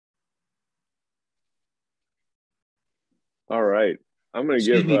All right. I'm going to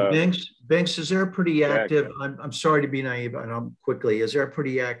Excuse give me, Banks, is there a pretty Jack. active, I'm sorry to be naive, and I'm quickly, is there a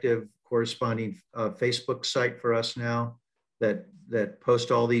pretty active corresponding Facebook site for us now that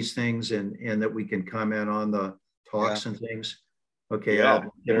post all these things and that we can comment on the talks and things? Okay, Yeah,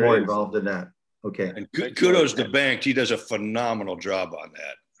 I'll get more involved in that. Okay. And kudos to Banks. He does a phenomenal job on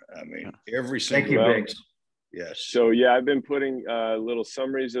that. I mean, every single. Thank you, Banks. Yes. So yeah, I've been putting little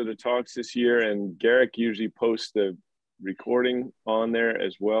summaries of the talks this year, and Garrick usually posts the recording on there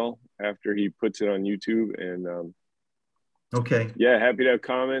as well after he puts it on YouTube. And okay. Yeah, happy to have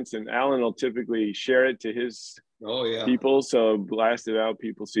comments. And Alan will typically share it to his people, so blast it out.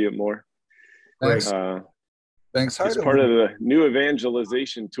 People see it more. Thanks. Thanks. It's part of the new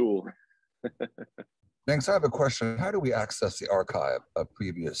evangelization tool. Thanks. I have a question. How do we access the archive of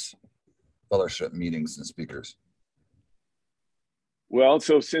previous fellowship meetings and speakers? Well,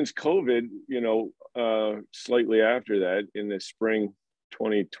 so since COVID, slightly after that, in the spring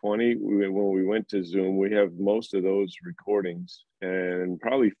 2020, when we went to Zoom, we have most of those recordings, and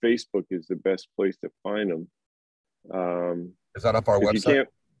probably Facebook is the best place to find them. Is that up our website?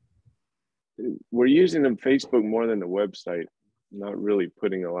 We're using them Facebook more than the website. Not really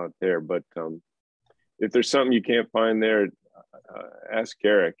putting a lot there, but if there's something you can't find there, ask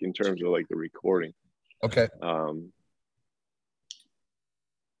Garrick in terms of like the recording. Okay.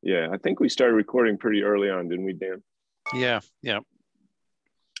 Yeah, I think we started recording pretty early on, didn't we, Dan? Yeah. You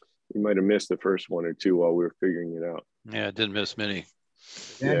might have missed the first one or two while we were figuring it out. Yeah, I didn't miss many.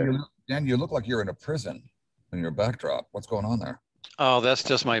 Dan, you look like you're in a prison in your backdrop. What's going on there? Oh, that's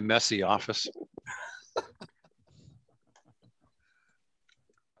just my messy office.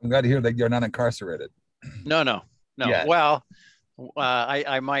 I'm glad to hear that you're not incarcerated. No. Yeah. Well,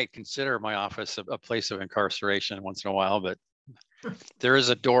 I might consider my office a place of incarceration once in a while, but there is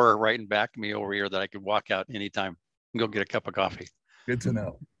a door right in back of me over here that I could walk out anytime and go get a cup of coffee. Good to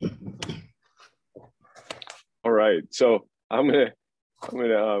know. All right, so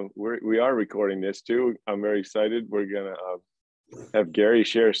we are recording this too. I'm very excited. We're gonna have Gary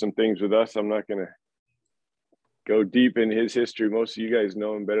share some things with us. I'm not gonna go deep in his history. Most of you guys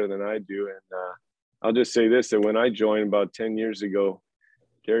know him better than I do, and I'll just say this: that when I joined about 10 years ago,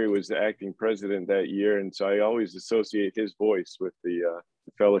 Gary was the acting president that year, and so I always associate his voice with the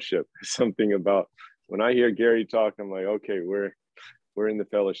fellowship. Something about when I hear Gary talk, I'm like, okay, we're in the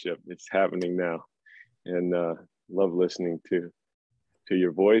fellowship. It's happening now, and love listening to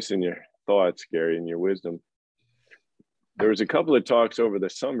your voice and your thoughts, Gary, and your wisdom. There was a couple of talks over the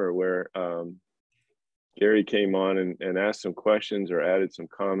summer where Gary came on and asked some questions or added some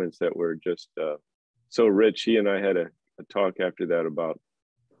comments that were just so rich. He and I had a talk after that about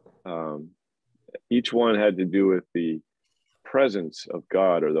each one had to do with the presence of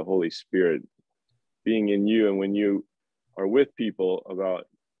God or the Holy Spirit being in you, and when you are with people, about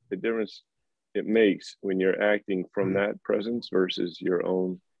the difference it makes when you're acting from that presence versus your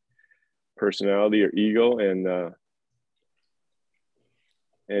own personality or ego.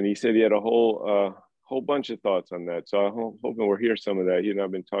 And he said he had a whole bunch of thoughts on that. So I'm hoping we'll hear some of that. He and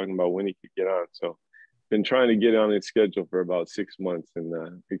I've been talking about when he could get on. So been trying to get on his schedule for about 6 months,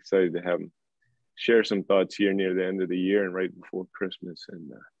 and excited to have him share some thoughts here near the end of the year and right before Christmas.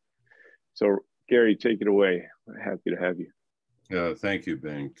 And so Gary, take it away. Happy to have you. Thank you,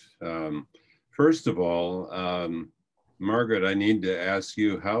 Bengt. First of all, Margaret, I need to ask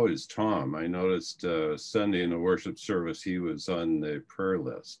you, how is Tom? I noticed Sunday in the worship service, he was on the prayer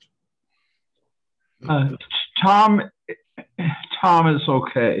list. Tom is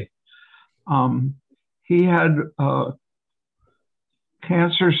okay. He had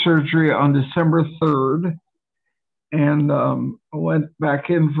cancer surgery on December 3rd and went back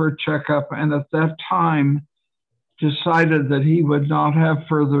in for a checkup, and at that time decided that he would not have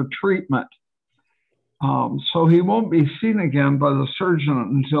further treatment. So he won't be seen again by the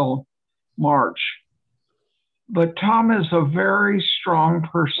surgeon until March. But Tom is a very strong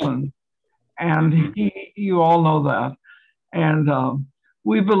person, and you all know that. And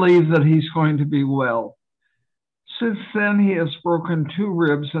we believe that he's going to be well. Since then, he has broken 2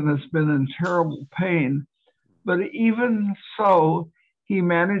 ribs and has been in terrible pain. But even so, he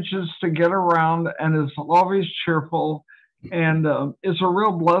manages to get around and is always cheerful, and is a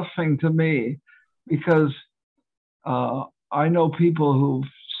real blessing to me, because I know people who've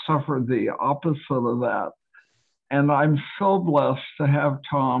suffered the opposite of that. And I'm so blessed to have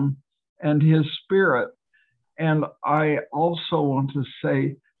Tom and his spirit. And I also want to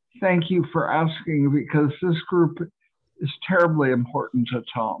say thank you for asking, because this group is terribly important to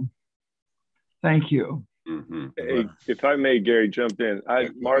Tom. Thank you. Mm-hmm. Hey, if I may, Gary, jump in.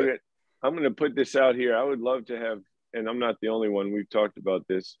 Margaret, I'm going to put this out here. I would love to have and I'm not the only one, we've talked about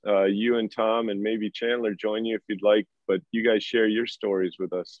this. You and Tom and maybe Chandler join you if you'd like, but you guys share your stories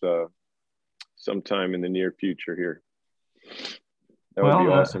with us sometime in the near future here. That would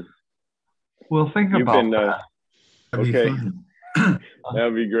be awesome. We'll think about that. Okay. That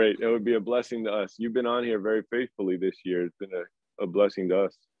would be great. That would be a blessing to us. You've been on here very faithfully this year. It's been a blessing to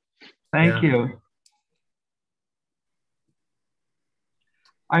us. Thank you.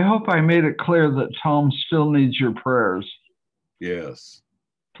 I hope I made it clear that Tom still needs your prayers. Yes.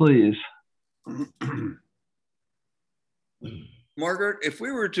 Please. Margaret, if we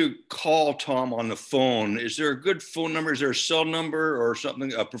were to call Tom on the phone, is there a good phone number? Is there a cell number or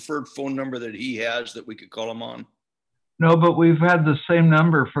something, a preferred phone number that he has that we could call him on? No, but we've had the same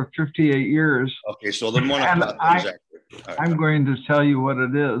number for 58 years. Okay, so then one I'm going to tell you what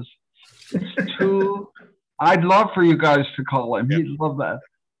it is. It's I'd love for you guys to call him. He'd love that.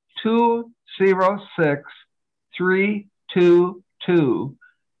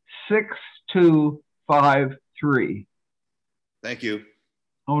 206-322-6253. Thank you.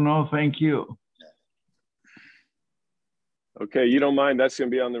 Oh, no, thank you. Okay, you don't mind. That's going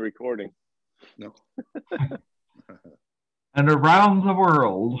to be on the recording. No. And around the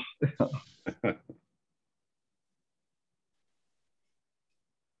world.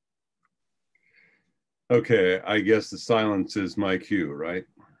 Okay, I guess the silence is my cue, right?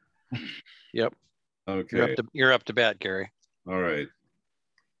 Yep. Okay. You're up to bat, Gary. All right.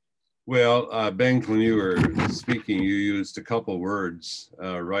 Well, Bengt, when you were speaking, you used a couple words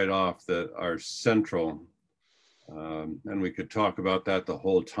right off that are central. And we could talk about that the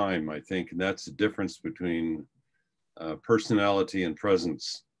whole time, I think. And that's the difference between personality and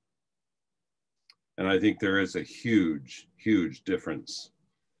presence. And I think there is a huge, huge difference.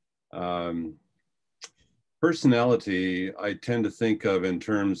 Personality, I tend to think of in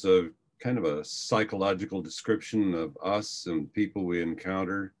terms of kind of a psychological description of us and people we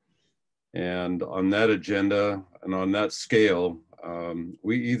encounter. And on that agenda and on that scale,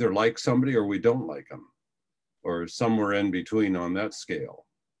 we either like somebody or we don't like them, or somewhere in between on that scale.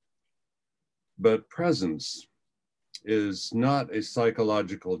 But presence is not a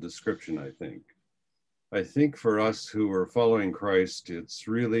psychological description, I think. I think for us who are following Christ, it's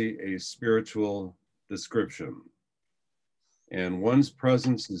really a spiritual description. And one's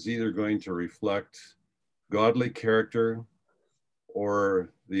presence is either going to reflect godly character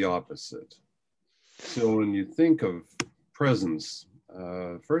or the opposite. So when you think of presence,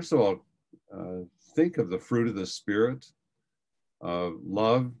 first of all, think of the fruit of the Spirit of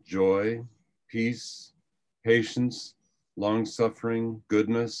love, joy, peace, patience, long-suffering,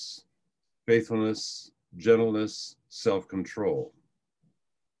 goodness, faithfulness, gentleness, self-control.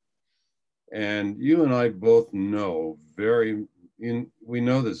 And you and I both know we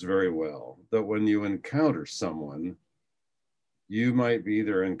know this very well, that when you encounter someone, you might be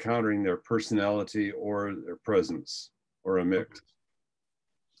either encountering their personality or their presence, or a mix.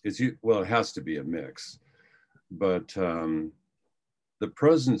 Well, it has to be a mix, but the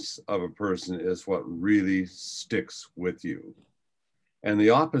presence of a person is what really sticks with you. And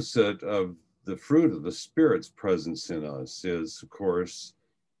the opposite of the fruit of the Spirit's presence in us is, of course,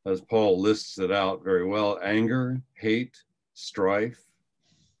 as Paul lists it out very well, anger, hate, strife,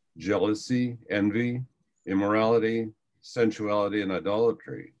 jealousy, envy, immorality, sensuality, and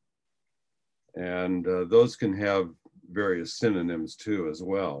idolatry. And those can have various synonyms too as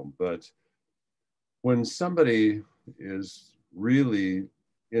well. But when somebody is really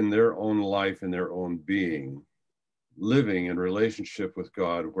in their own life, in their own being, living in relationship with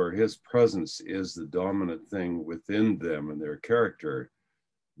God, where his presence is the dominant thing within them and their character,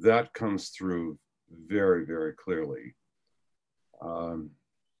 that comes through very, very clearly.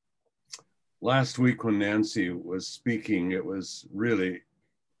 Last week when Nancy was speaking, it was really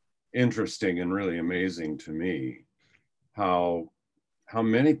interesting and really amazing to me how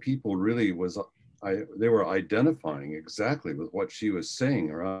many people really they were identifying exactly with what she was saying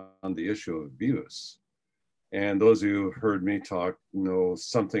around the issue of abuse. And those of you who've heard me talk know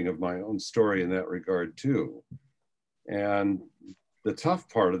something of my own story in that regard too. And the tough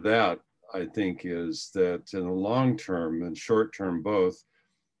part of that, I think, is that in the long term and short term both,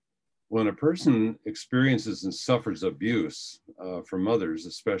 when a person experiences and suffers abuse from others,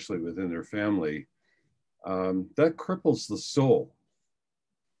 especially within their family, that cripples the soul.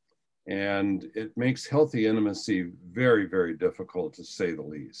 And it makes healthy intimacy very, very difficult, to say the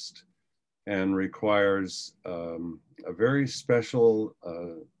least, and requires a very special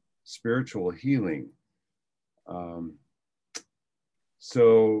spiritual healing.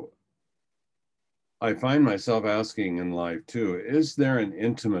 So I find myself asking in life too, is there an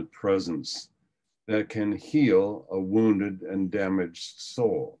intimate presence that can heal a wounded and damaged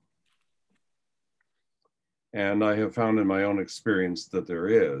soul. And I have found in my own experience that there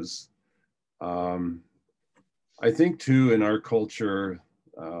is. I think too, in our culture,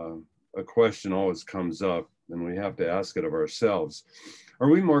 a question always comes up, and we have to ask it of ourselves. Are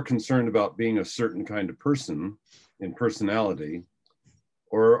we more concerned about being a certain kind of person in personality,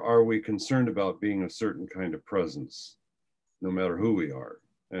 or are we concerned about being a certain kind of presence, no matter who we are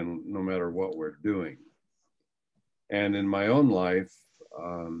and no matter what we're doing? And in my own life,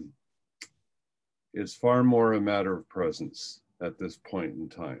 it's far more a matter of presence at this point in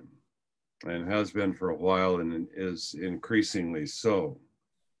time, and has been for a while, and is increasingly so.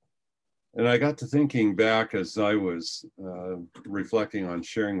 And I got to thinking back as I was reflecting on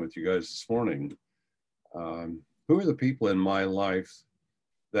sharing with you guys this morning, who are the people in my life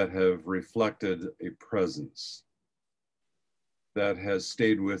that have reflected a presence that has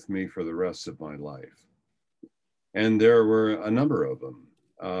stayed with me for the rest of my life? And there were a number of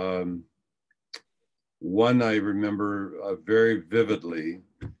them. One I remember very vividly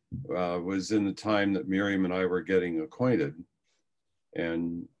was in the time that Miriam and I were getting acquainted,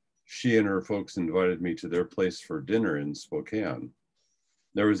 and she and her folks invited me to their place for dinner in Spokane.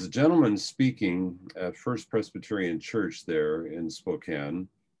 There was a gentleman speaking at First Presbyterian Church there in Spokane.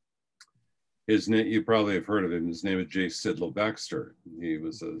 His name, you probably have heard of him. His name is J. Sidlow Baxter. He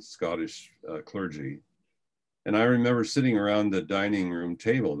was a Scottish clergy. And I remember sitting around the dining room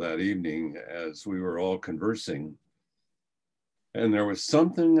table that evening as we were all conversing. And there was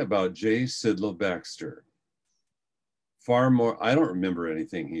something about J. Sidlow Baxter. Far more, I don't remember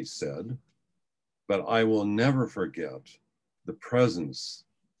anything he said, but I will never forget the presence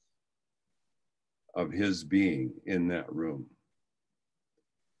of his being in that room.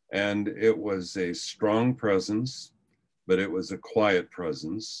 And it was a strong presence, but it was a quiet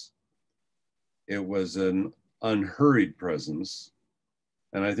presence. It was an unhurried presence.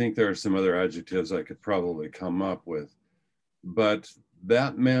 And I think there are some other adjectives I could probably come up with, but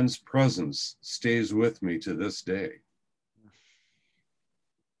that man's presence stays with me to this day.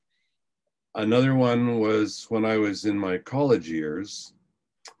 Another one was when I was in my college years,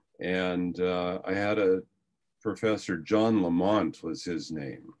 and I had a professor, John Lamont was his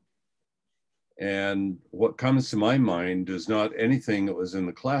name. And what comes to my mind is not anything that was in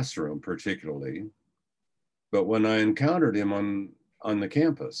the classroom particularly, but when I encountered him on the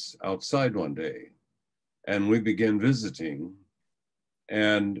campus outside one day, and we began visiting,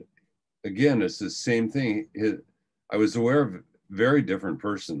 and again, it's the same thing. I was aware of a very different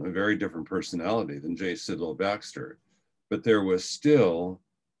person, a very different personality than J. Sidlow Baxter, but there was still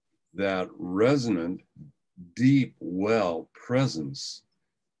that resonant, deep well presence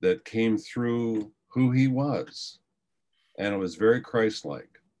that came through who he was. And it was very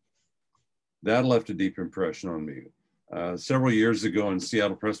Christ-like. That left a deep impression on me. Several years ago in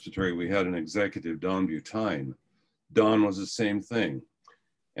Seattle Presbytery, we had an executive, Don Butine. Don was the same thing.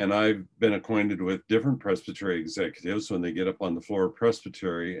 And I've been acquainted with different presbytery executives when they get up on the floor of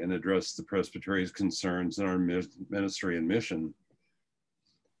presbytery and address the presbytery's concerns in our ministry and mission.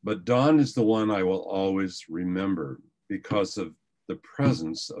 But Don is the one I will always remember because of the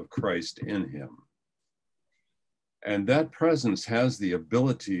presence of Christ in him. And that presence has the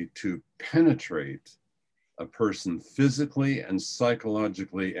ability to penetrate a person physically and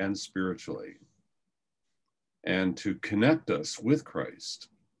psychologically and spiritually, and to connect us with Christ.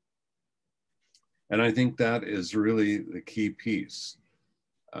 And I think that is really the key piece.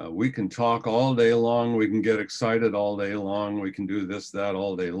 We can talk all day long, we can get excited all day long, we can do this, that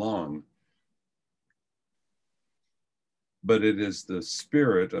all day long. But it is the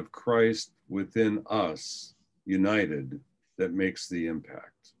Spirit of Christ within us, united, that makes the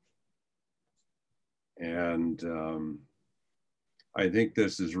impact. And I think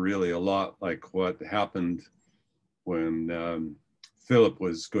this is really a lot like what happened when Philip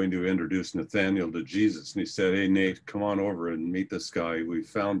was going to introduce Nathanael to Jesus. And he said, "Hey, Nate, come on over and meet this guy. We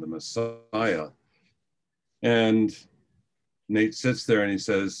found the Messiah." And Nate sits there and he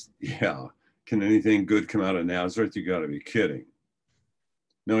says, "Yeah, can anything good come out of Nazareth? You got to be kidding."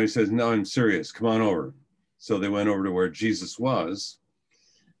 No, he says, "No, I'm serious. Come on over." So they went over to where Jesus was.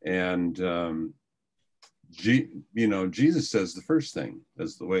 And, Jesus says the first thing,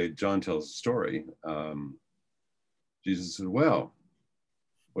 as the way John tells the story. Jesus said, "Well,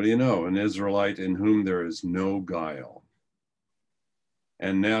 what do you know? An Israelite in whom there is no guile."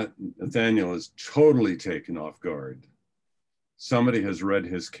 And now Nathanael is totally taken off guard. Somebody has read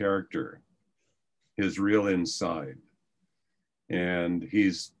his character, his real inside. And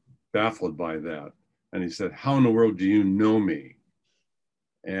he's baffled by that. And he said, "How in the world do you know me?"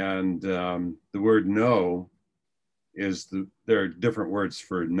 And the word know there are different words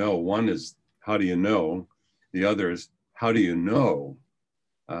for know. One is, how do you know? The other is, how do you know?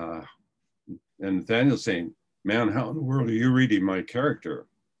 And Nathaniel's saying, man, how in the world are you reading my character?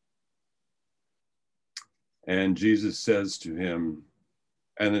 And Jesus says to him,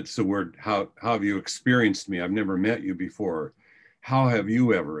 and it's the word, how have you experienced me? I've never met you before. How have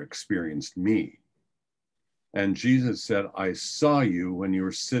you ever experienced me? And Jesus said, I saw you when you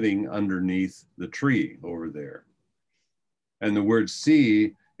were sitting underneath the tree over there. And the word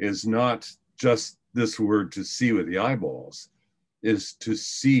see is not just this word to see with the eyeballs, is to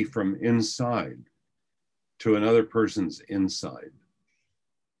see from inside to another person's inside.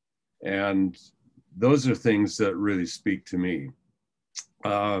 And those are things that really speak to me.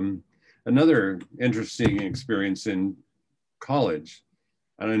 Another interesting experience in college,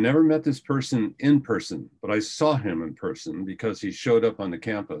 and I never met this person in person, but I saw him in person because he showed up on the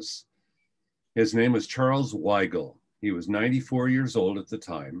campus. His name was Charles Weigel. He was 94 years old at the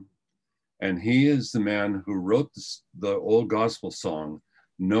time. And he is the man who wrote the old gospel song,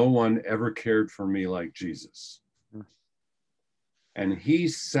 No One Ever Cared for Me Like Jesus. And he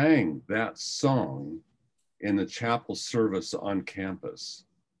sang that song in the chapel service on campus.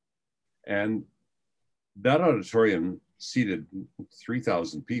 And that auditorium seated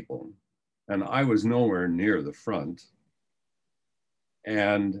 3,000 people. And I was nowhere near the front.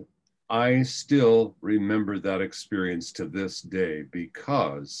 And I still remember that experience to this day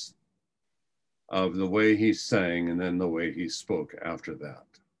because of the way he sang and then the way he spoke after that.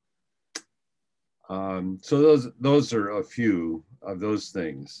 So those are a few of those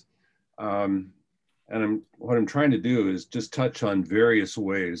things. And what I'm trying to do is just touch on various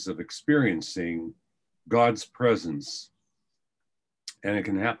ways of experiencing God's presence. And it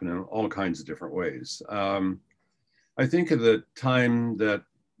can happen in all kinds of different ways. I think of the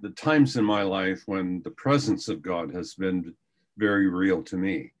times in my life when the presence of God has been very real to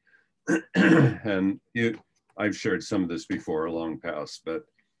me. And I've shared some of this before, long past, but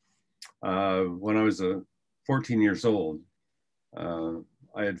when I was 14 years old,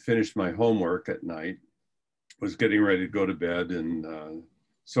 I had finished my homework at night, was getting ready to go to bed, and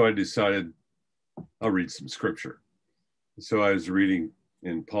so I decided I'll read some scripture. So I was reading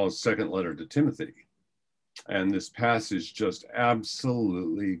in Paul's second letter to Timothy, and this passage just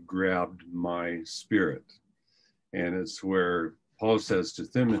absolutely grabbed my spirit. And it's where Paul says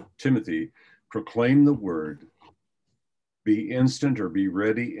to Timothy, proclaim the word, be instant or be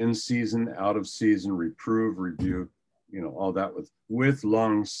ready in season, out of season, reprove, rebuke, all that with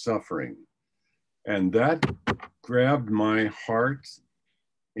long suffering. And that grabbed my heart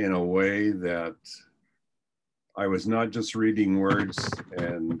in a way that I was not just reading words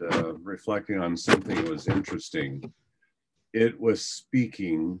and reflecting on something that was interesting. It was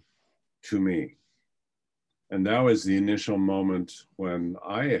speaking to me. And that was the initial moment when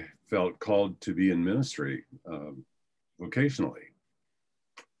I felt called to be in ministry vocationally.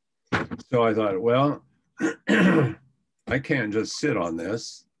 So I thought, well, I can't just sit on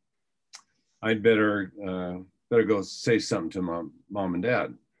this. I'd better go say something to mom and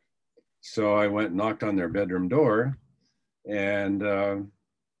dad. So I went and knocked on their bedroom door, and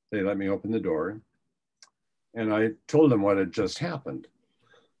they let me open the door. And I told them what had just happened.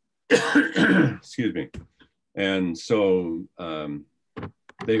 Excuse me. And so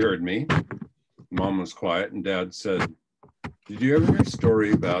they heard me. Mom was quiet, and Dad said, did you ever hear a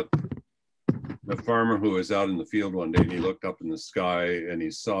story about the farmer who was out in the field one day and he looked up in the sky and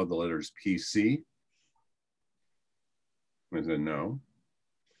he saw the letters PC? I said, no.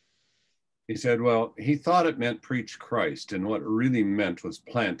 He said, well, he thought it meant preach Christ, and what it really meant was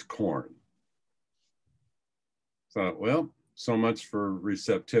plant corn. Thought, well, so much for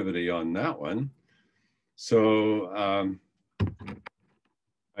receptivity on that one. So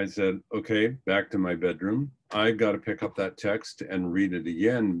I said, okay, back to my bedroom. I've got to pick up that text and read it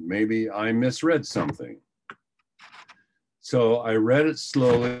again. Maybe I misread something. So I read it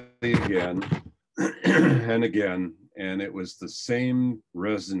slowly again and again, and it was the same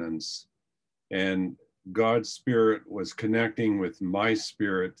resonance. And God's spirit was connecting with my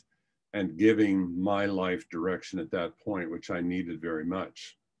spirit and giving my life direction at that point, which I needed very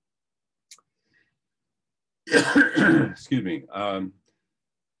much. Excuse me.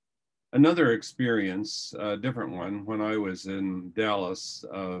 Another experience, a different one, when I was in Dallas,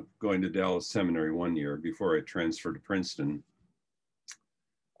 going to Dallas Seminary one year before I transferred to Princeton.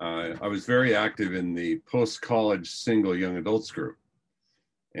 I was very active in the post-college single young adults group.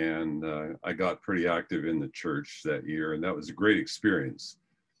 And I got pretty active in the church that year, and that was a great experience.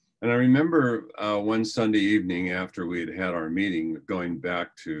 And I remember one Sunday evening after we had had our meeting, going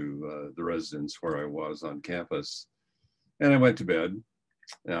back to the residence where I was on campus, and I went to bed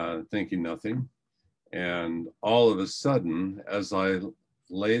thinking nothing. And all of a sudden, as I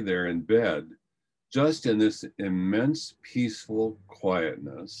lay there in bed, just in this immense peaceful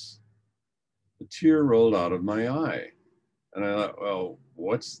quietness, a tear rolled out of my eye. And I thought, well,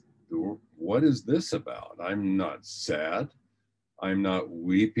 what is this about? I'm not sad. I'm not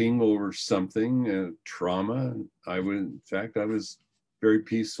weeping over something, trauma. In fact, I was very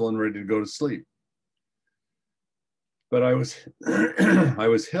peaceful and ready to go to sleep. But I was, I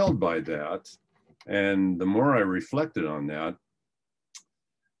was held by that. And the more I reflected on that,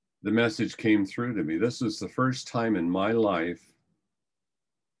 the message came through to me. This was the first time in my life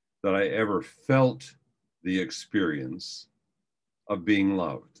that I ever felt the experience of being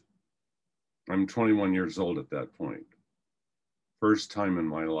loved. I'm 21 years old at that point. First time in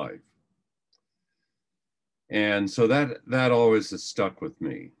my life. And so that always has stuck with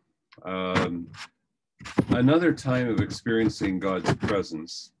me. Another time of experiencing God's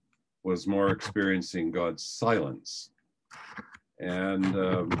presence was more experiencing God's silence. And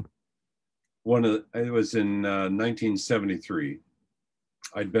it was in 1973.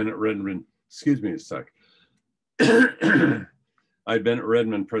 I'd been at Redmond, excuse me a sec. I'd been at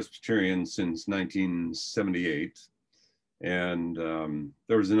Redmond Presbyterian since 1978. And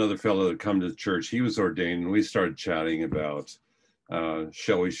there was another fellow that come to the church. He was ordained, and we started chatting about,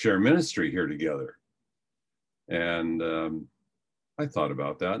 shall we share ministry here together? And I thought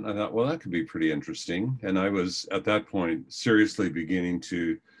about that, and I thought, well, that could be pretty interesting. And I was at that point seriously beginning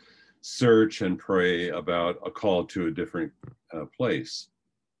to search and pray about a call to a different place.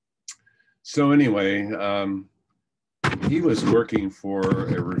 So anyway, he was working for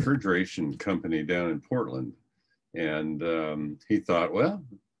a refrigeration company down in Portland. And he thought, well,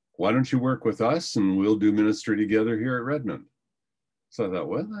 why don't you work with us and we'll do ministry together here at Redmond? So I thought,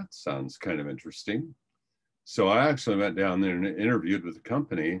 well, that sounds kind of interesting. So I actually went down there and interviewed with the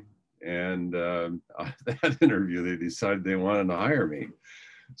company. And that interview, they decided they wanted to hire me.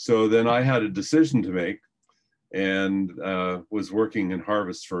 So then I had a decision to make, and was working in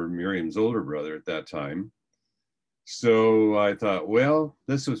harvest for Miriam's older brother at that time. So I thought, well,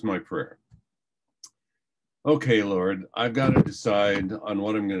 this was my prayer. Okay, Lord, I've got to decide on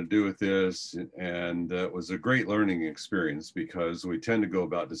what I'm going to do with this. And it was a great learning experience, because we tend to go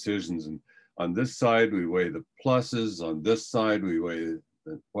about decisions, and on this side, we weigh the pluses. On this side, we weigh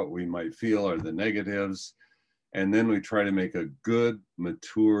what we might feel are the negatives. And then we try to make a good,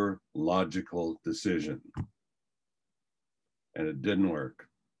 mature, logical decision. And it didn't work.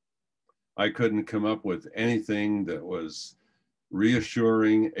 I couldn't come up with anything that was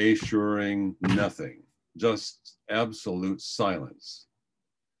reassuring, assuring, nothing. Just absolute silence.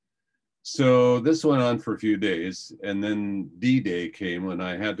 So this went on for a few days, and then D-Day came when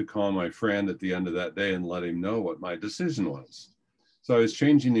I had to call my friend at the end of that day and let him know what my decision was. So I was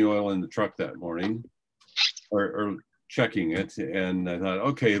changing the oil in the truck that morning, or checking it, and I thought,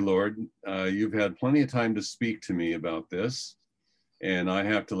 okay, Lord, you've had plenty of time to speak to me about this, and I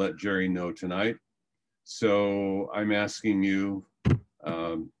have to let Jerry know tonight. So I'm asking you,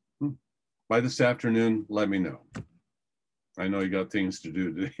 by this afternoon, let me know. I know you got things to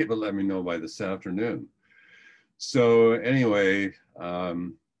do today, but let me know by this afternoon. So anyway,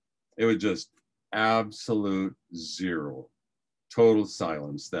 it was just absolute zero, total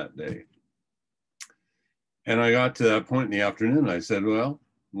silence that day. And I got to that point in the afternoon, I said, well,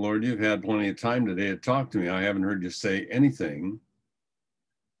 Lord, you've had plenty of time today to talk to me. I haven't heard you say anything.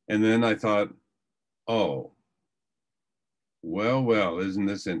 And then I thought, oh, well, isn't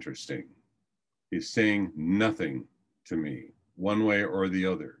this interesting? He's saying nothing to me, one way or the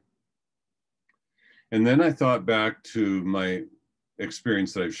other. And then I thought back to my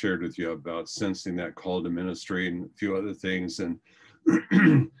experience that I've shared with you about sensing that call to ministry and a few other things. And,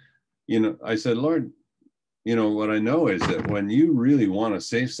 I said, Lord, what I know is that when you really want to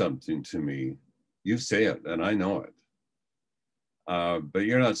say something to me, you say it, and I know it. But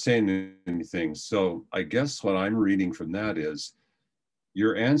you're not saying anything. So I guess what I'm reading from that is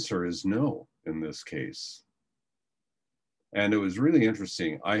your answer is no in this case. And it was really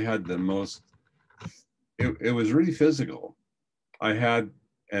interesting. I had the most, it was really physical. I had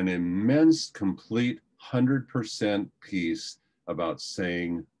an immense, complete 100% peace about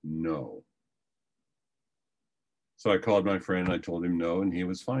saying no. So I called my friend, I told him no, and he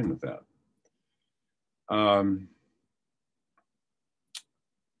was fine with that. I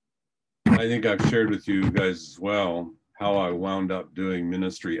think I've shared with you guys as well how I wound up doing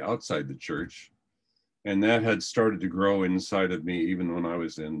ministry outside the church. And that had started to grow inside of me even when I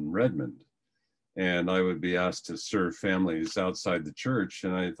was in Redmond. And I would be asked to serve families outside the church.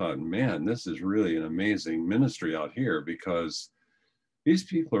 And I thought, man, this is really an amazing ministry out here, because these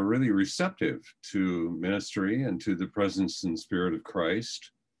people are really receptive to ministry and to the presence and spirit of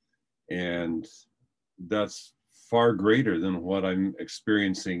Christ. And that's far greater than what I'm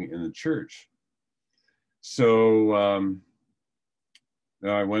experiencing in the church. So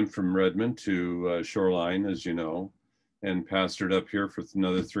I went from Redmond to Shoreline, as you know, and pastored up here for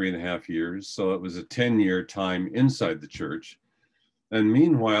another 3.5 years. So it was a 10-year time inside the church. And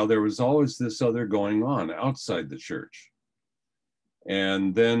meanwhile, there was always this other going on outside the church.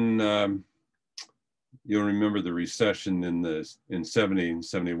 And then you'll remember the recession in 70 and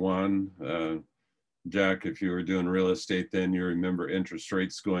 71. Jack, if you were doing real estate then, you remember interest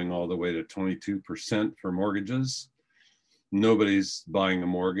rates going all the way to 22% for mortgages. Nobody's buying a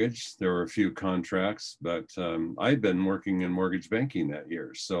mortgage. There were a few contracts, but I'd been working in mortgage banking that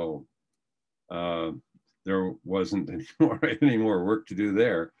year. So there wasn't any more work to do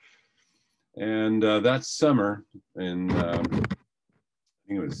there. And that summer, I think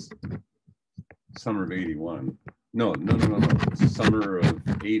it was summer of 81. No. Summer of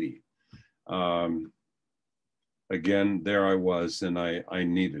 80. Again, there I was, and I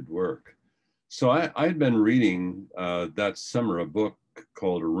needed work. So I'd been reading that summer a book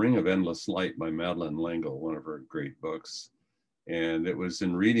called A Ring of Endless Light by Madeleine L'Engle, one of her great books. And it was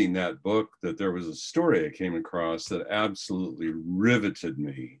in reading that book that there was a story I came across that absolutely riveted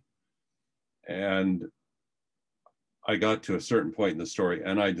me. And I got to a certain point in the story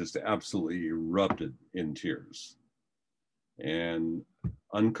and I just absolutely erupted in tears, and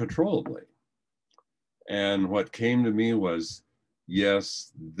uncontrollably. And what came to me was,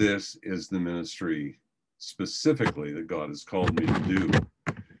 yes, this is the ministry specifically that God has called me to do.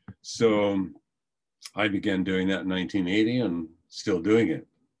 So I began doing that in 1980 and still doing it.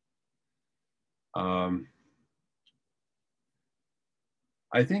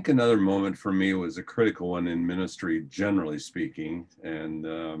 I think another moment for me was a critical one in ministry, generally speaking. And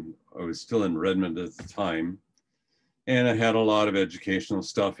I was still in Redmond at the time. And I had a lot of educational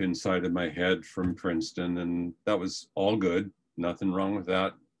stuff inside of my head from Princeton, and that was all good. Nothing wrong with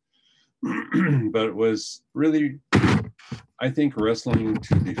that. But it was really, I think, wrestling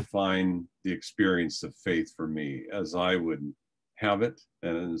to define the experience of faith for me as I would have it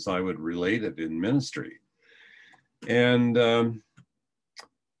and as I would relate it in ministry. And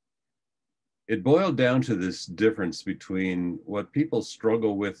it boiled down to this difference between what people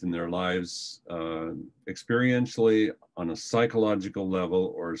struggle with in their lives experientially, on a psychological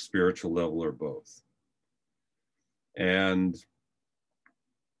level or a spiritual level, or both. And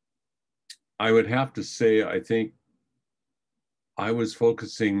I would have to say, I think I was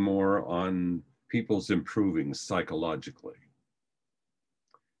focusing more on people's improving psychologically.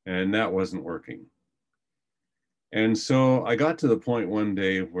 And that wasn't working. And so I got to the point one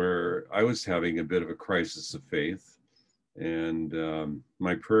day where I was having a bit of a crisis of faith. And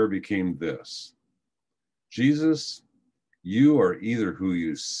my prayer became this: Jesus, you are either who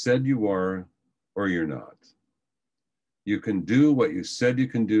you said you are or you're not. You can do what you said you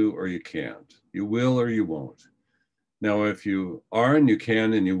can do, or you can't. You will or you won't. Now, if you are and you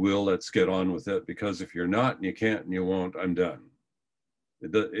can and you will, let's get on with it. Because if you're not and you can't and you won't, I'm done.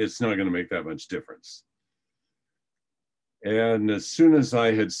 It's not going to make that much difference. And as soon as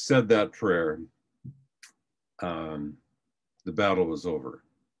I had said that prayer, the battle was over.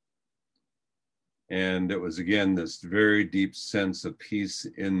 And it was, again, this very deep sense of peace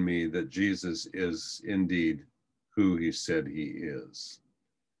in me that Jesus is indeed who he said he is.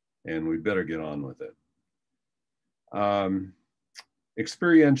 And we better get on with it.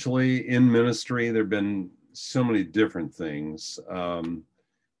 Experientially in ministry, there have been so many different things.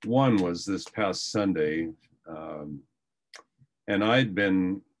 One was this past Sunday, and I'd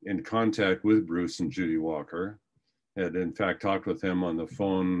been in contact with Bruce and Judy Walker, had in fact talked with him on the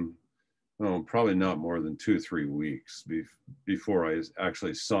phone, probably not more than 2-3 weeks before I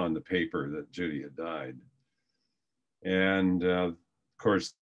actually saw in the paper that Judy had died. And of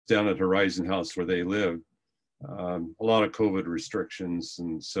course, down at Horizon House where they lived, a lot of COVID restrictions.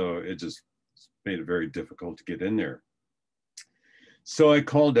 And so it just made it very difficult to get in there. So I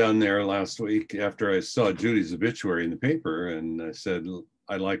called down there last week after I saw Judy's obituary in the paper, and I said,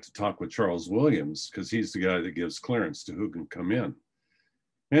 I'd like to talk with Charles Williams because he's the guy that gives clearance to who can come in.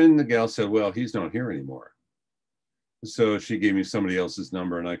 And the gal said, well, he's not here anymore. So she gave me somebody else's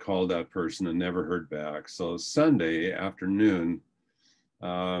number, and I called that person and never heard back. So Sunday afternoon,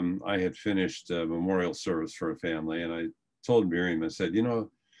 I had finished a memorial service for a family, and I told Miriam, I said,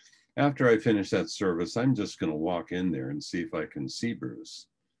 after I finished that service, I'm just going to walk in there and see if I can see Bruce.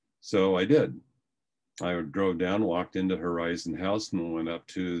 So I did. I drove down, walked into Horizon House, and went up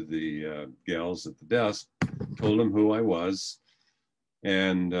to the gals at the desk, told them who I was,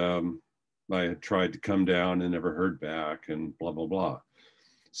 and I had tried to come down and never heard back, and blah, blah, blah.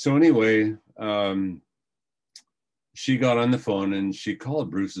 So anyway, she got on the phone and she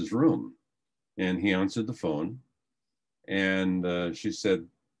called Bruce's room, and he answered the phone, and she said,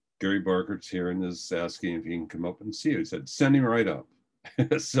 Gary Barckert's here and is asking if he can come up and see you. He said, send him right up.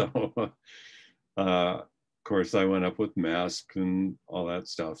 So, of course, I went up with mask and all that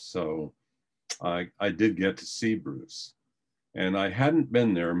stuff. So I did get to see Bruce. And I hadn't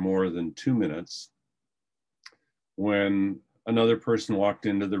been there more than 2 minutes when another person walked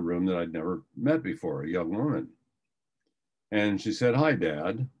into the room that I'd never met before, a young woman. And she said, hi,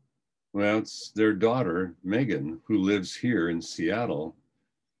 Dad. Well, it's their daughter, Megan, who lives here in Seattle.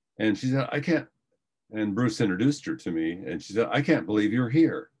 And she said, I can't, and Bruce introduced her to me, and she said, I can't believe you're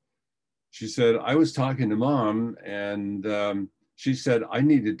here. She said, I was talking to Mom, and she said, I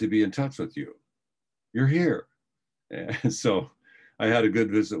needed to be in touch with you. You're here. And so I had a good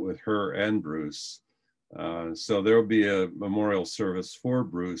visit with her and Bruce. So there'll be a memorial service for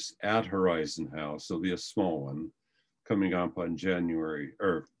Bruce at Horizon House. There'll be a small one coming up on January,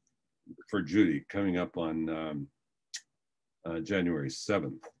 or for Judy, coming up on January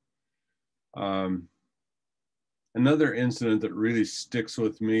 7th. Another incident that really sticks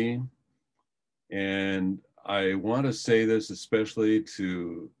with me, and I want to say this especially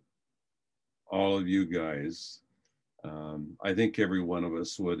to all of you guys. I think every one of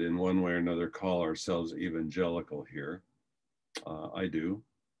us would in one way or another call ourselves evangelical here. I do.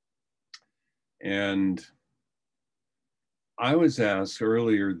 And I was asked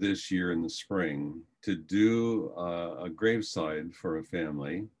earlier this year in the spring to do a graveside for a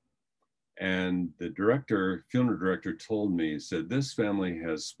family. And the director, funeral director, told me, said, this family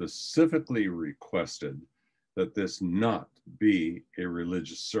has specifically requested that this not be a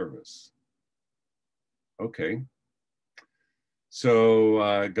religious service. Okay. So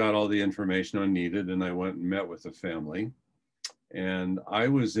I got all the information I needed, and I went and met with the family. And I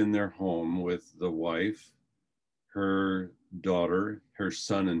was in their home with the wife, her daughter, her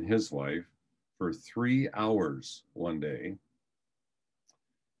son, and his wife for 3 hours one day.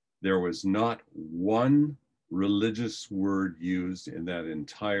 There was not one religious word used in that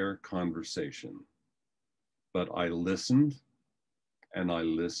entire conversation. But I listened, and I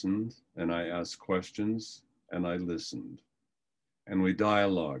listened, and I asked questions, and I listened. And we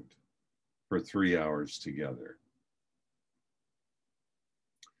dialogued for 3 hours together.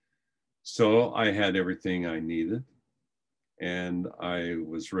 So I had everything I needed, and I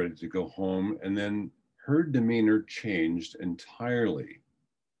was ready to go home. And then her demeanor changed entirely.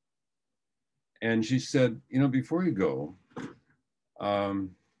 And she said, you know, before you go,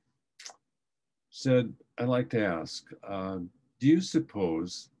 said, I'd like to ask, do you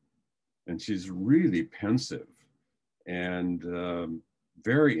suppose, and she's really pensive and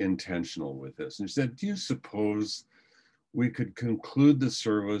very intentional with this. And she said, do you suppose we could conclude the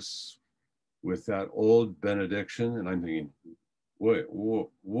service with that old benediction? And I'm thinking, wait,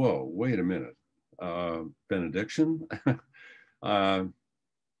 whoa, wait a minute. Benediction?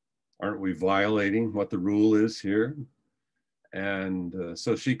 Aren't we violating what the rule is here? And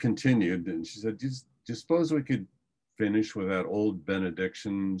so she continued, and she said, do you suppose we could finish with that old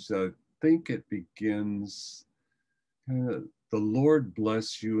benediction? So I think it begins, the Lord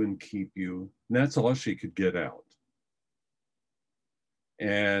bless you and keep you. And that's all she could get out.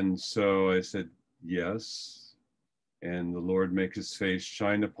 And so I said, yes. And the Lord make his face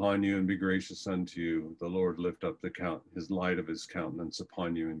shine upon you and be gracious unto you. The Lord lift up his light of his countenance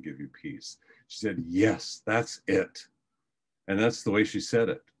upon you and give you peace. She said, yes, that's it. And that's the way she said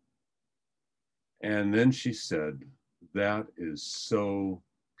it. And then she said, that is so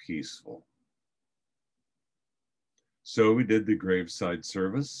peaceful. So we did the graveside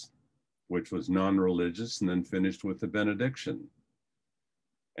service, which was non-religious, and then finished with the benediction.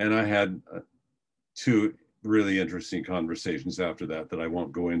 And I had two really interesting conversations after that I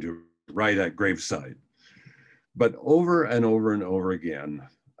won't go into right at graveside. But over and over and over again,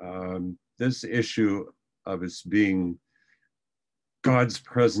 this issue of us being God's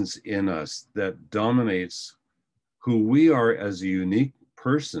presence in us that dominates who we are as a unique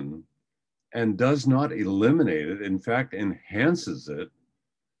person and does not eliminate it, in fact, enhances it,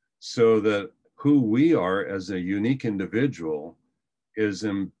 so that who we are as a unique individual is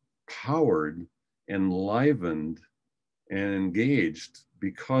empowered, enlivened, and engaged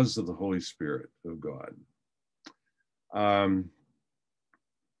because of the Holy Spirit of God.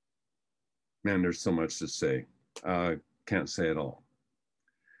 Man, there's so much to say. Can't say it all.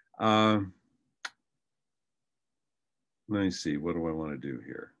 Let me see, what do I want to do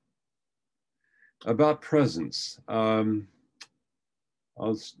here? About presence. I'll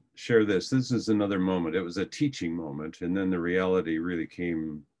share this. This is another moment. It was a teaching moment, and then the reality really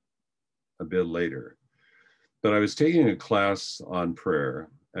came a bit later. But I was taking a class on prayer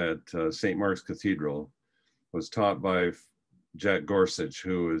at St. Mark's Cathedral. It was taught by Jack Gorsuch,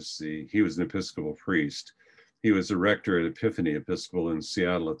 he was an Episcopal priest. He was a rector at Epiphany Episcopal in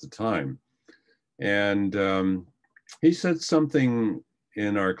Seattle at the time. And he said something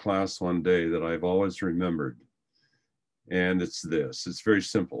in our class one day that I've always remembered. And it's this, it's very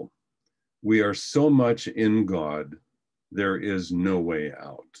simple. We are so much in God, there is no way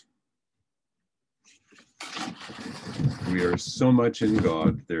out. We are so much in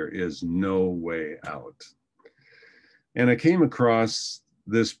God, there is no way out. And I came across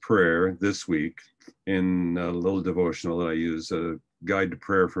this prayer this week in a little devotional that I use, a Guide to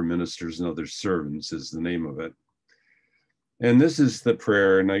Prayer for Ministers and Other Servants is the name of it. And this is the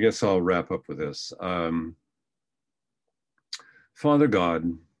prayer, and I guess I'll wrap up with this. Father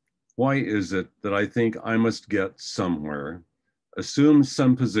God, why is it that I think I must get somewhere, assume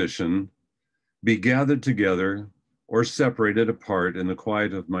some position, be gathered together, or separated apart in the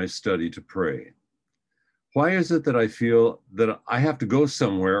quiet of my study to pray? Why is it that I feel that I have to go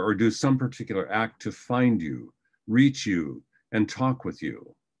somewhere or do some particular act to find you, reach you, and talk with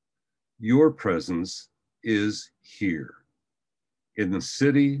you? Your presence is here. In the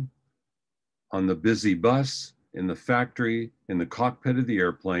city, on the busy bus, in the factory, in the cockpit of the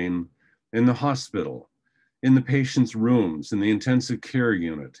airplane, in the hospital, in the patient's rooms, in the intensive care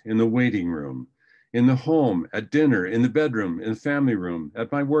unit, in the waiting room, in the home, at dinner, in the bedroom, in the family room,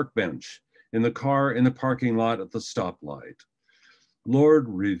 at my workbench, in the car, in the parking lot, at the stoplight. Lord,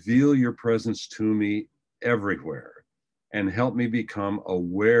 reveal your presence to me everywhere and help me become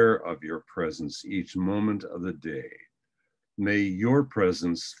aware of your presence each moment of the day. May your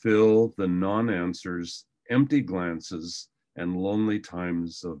presence fill the non-answers, empty glances, and lonely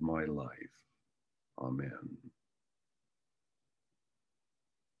times of my life. Amen.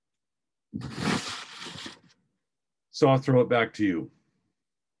 So I'll throw it back to you.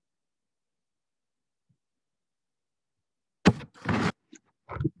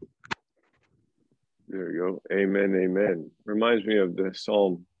 There you go. Amen, amen. Reminds me of the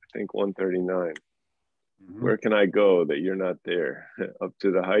Psalm, I think 139. Where can I go that you're not there? Up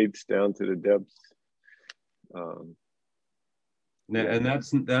to the heights, down to the depths. And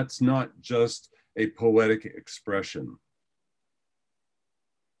that's not just a poetic expression.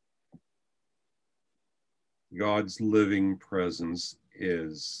 God's living presence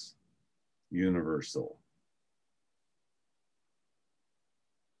is universal.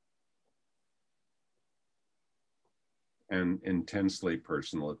 And intensely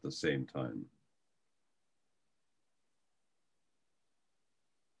personal at the same time.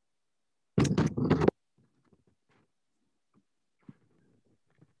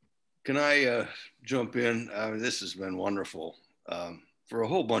 Can I jump in? This has been wonderful for a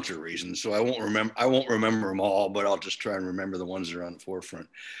whole bunch of reasons. So I won't remember them all, but I'll just try and remember the ones that are on the forefront.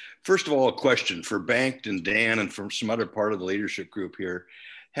 First of all, a question for Banked and Dan and from some other part of the leadership group here.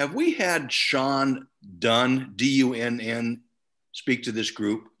 Have we had Sean Dunn, D-U-N-N, speak to this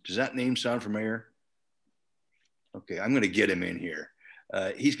group? Does that name sound familiar? Okay, I'm going to get him in here.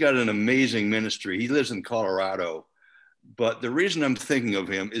 He's got an amazing ministry. He lives in Colorado. But the reason I'm thinking of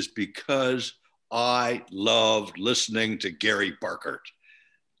him is because I loved listening to Gary Barckert.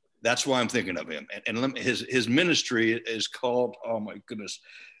 That's why I'm thinking of him. And his ministry is called, oh my goodness.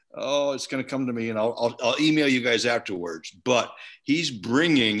 Oh, it's going to come to me and I'll email you guys afterwards. But he's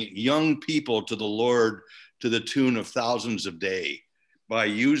bringing young people to the Lord to the tune of thousands a day by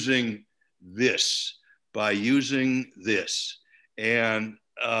using this. And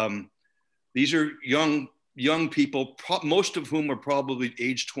these are young people, most of whom are probably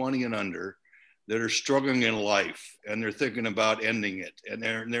age 20 and under, that are struggling in life and they're thinking about ending it, and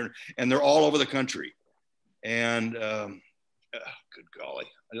they're all over the country. And good golly,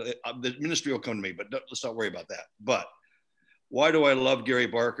 the ministry will come to me, but let's not worry about that. But why do I love Gary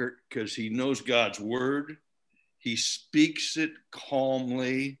Barckert? Because he knows God's word. He speaks it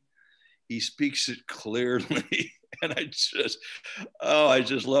calmly. He speaks it clearly. And I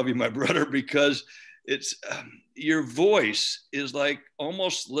just love you, my brother, because it's your voice is like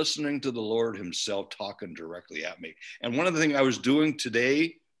almost listening to the Lord himself talking directly at me. And one of the things I was doing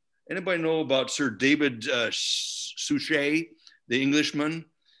today, anybody know about Sir David Suchet, the Englishman?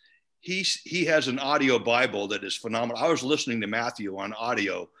 He has an audio Bible that is phenomenal. I was listening to Matthew on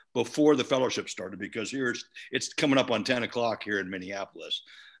audio, before the fellowship started, because here it's coming up on 10 o'clock here in Minneapolis.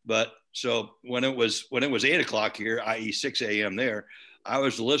 But so when it was 8 o'clock here, i.e. 6 a.m. there, I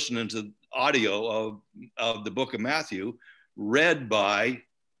was listening to audio of the book of Matthew read by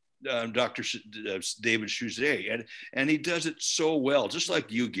Dr. David Chuzet, and he does it so well, just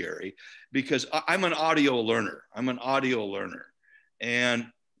like you, Gary, because I'm an audio learner. And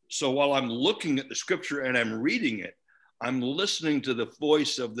so while I'm looking at the scripture and I'm reading it, I'm listening to the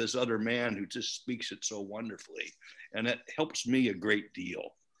voice of this other man who just speaks it so wonderfully. And it helps me a great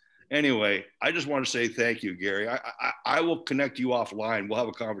deal. Anyway, I just want to say thank you, Gary. I will connect you offline. We'll have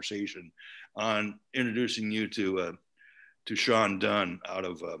a conversation on introducing you to Sean Dunn out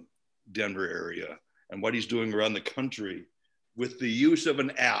of Denver area and what he's doing around the country with the use of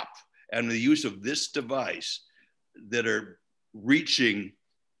an app and the use of this device that are reaching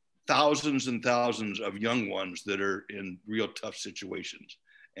thousands and thousands of young ones that are in real tough situations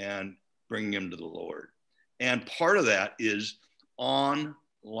and bringing them to the Lord. And part of that is online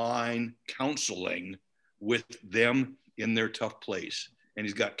counseling with them in their tough place. And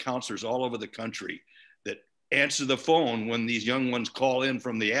he's got counselors all over the country that answer the phone when these young ones call in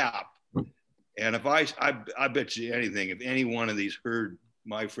from the app. And if I bet you anything, if any one of these heard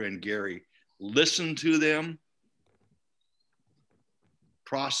my friend Gary listen to them,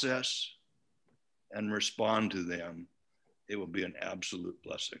 process, and respond to them, it will be an absolute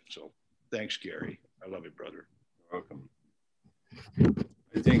blessing. So thanks, Gary. I love you, brother. You're welcome.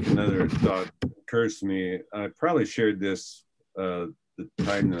 I think another thought occurs to me. I probably shared this the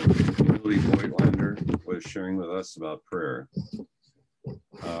time that Billy Voigtlander was sharing with us about prayer.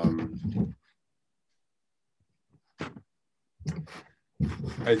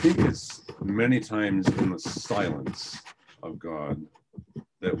 I think it's many times in the silence of God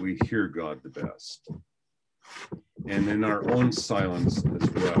that we hear God the best. And in our own silence as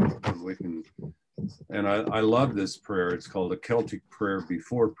well. And we can, and I love this prayer. It's called a Celtic prayer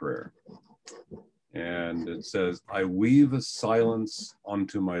before prayer. And it says, I weave a silence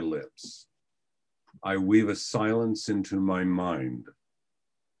onto my lips. I weave a silence into my mind.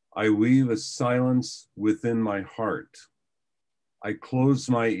 I weave a silence within my heart. I close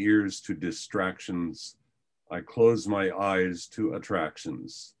my ears to distractions. I close my eyes to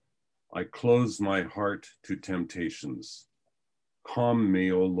attractions. I close my heart to temptations. Calm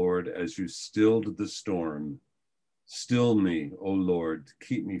me, O Lord, as you stilled the storm. Still me, O Lord,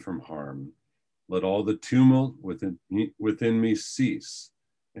 keep me from harm. Let all the tumult within me cease.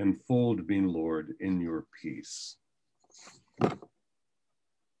 Enfold me, Lord, in your peace.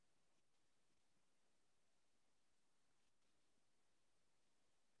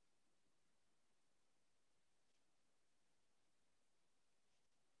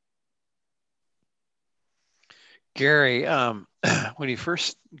 Gary, when you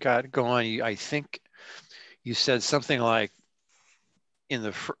first got going, I think you said something like in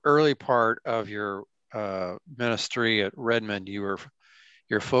the early part of your ministry at Redmond, your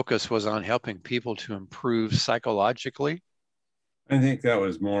focus was on helping people to improve psychologically. I think that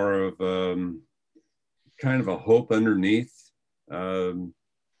was more of kind of a hope underneath,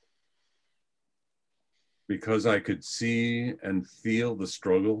 because I could see and feel the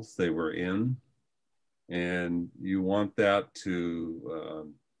struggles they were in. And you want that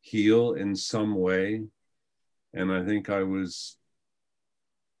to heal in some way. And I think I was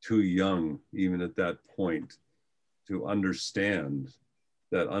too young, even at that point, to understand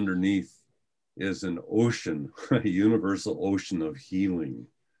that underneath is an ocean, a universal ocean of healing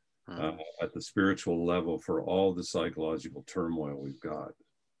at the spiritual level for all the psychological turmoil we've got.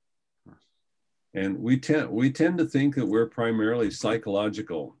 And we tend to think that we're primarily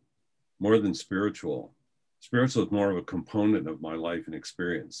psychological more than spiritual. Spiritual is more of a component of my life and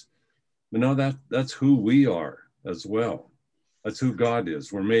experience. But no, that's who we are as well. That's who God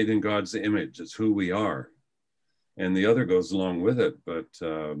is. We're made in God's image. It's who we are. And the other goes along with it, but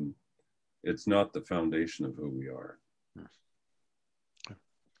it's not the foundation of who we are.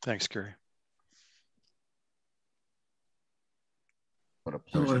 Thanks, Gary. What a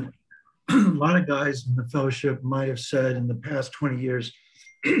pleasure. So, a lot of guys in the fellowship might have said in the past 20 years,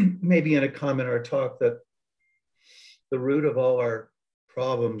 maybe in a comment or a talk, that the root of all our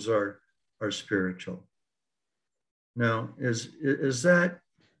problems are spiritual. Now, is that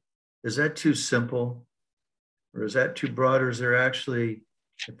too simple, or is that too broad, or is there actually,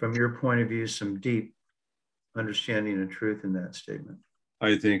 from your point of view, some deep understanding and truth in that statement?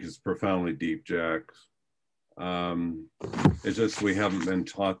 I think it's profoundly deep, Jack. It's just we haven't been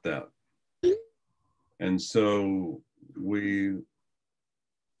taught that. And so we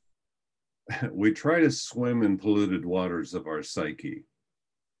try to swim in polluted waters of our psyche.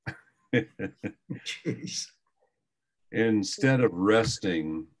 Jeez. Instead of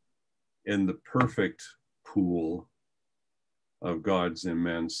resting in the perfect pool of God's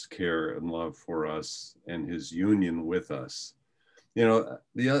immense care and love for us and his union with us. You know,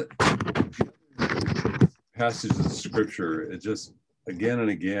 the other passages of scripture, it just, again and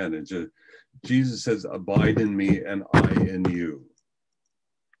again, it just, Jesus says, abide in me and I in you.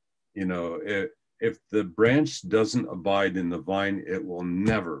 You know, if the branch doesn't abide in the vine, it will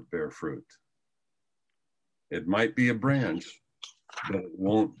never bear fruit. It might be a branch, but it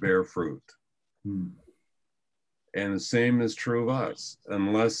won't bear fruit. And the same is true of us.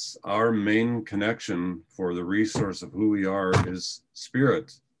 Unless our main connection for the resource of who we are is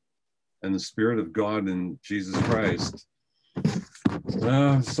spirit and the spirit of God in Jesus Christ,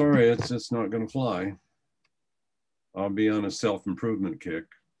 sorry, it's just not going to fly. I'll be on a self-improvement kick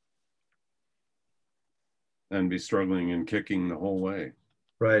and be struggling and kicking the whole way.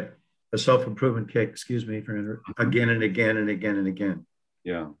 Right. A self-improvement kick, excuse me, for again and again and again and again.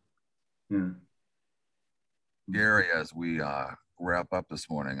 Yeah. Yeah. Gary, as we wrap up this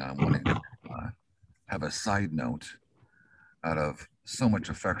morning, I'm wanting to have a side note out of so much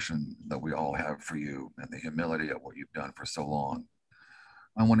affection that we all have for you and the humility of what you've done for so long.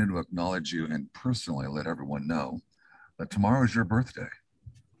 I wanted to acknowledge you and personally let everyone know that tomorrow is your birthday.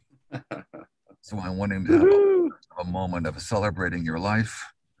 So I wanted to have a moment of celebrating your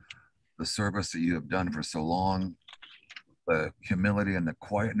life, the service that you have done for so long, the humility and the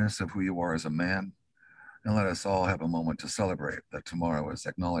quietness of who you are as a man. And let us all have a moment to celebrate that tomorrow is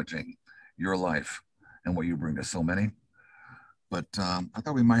acknowledging your life and what you bring to so many. But I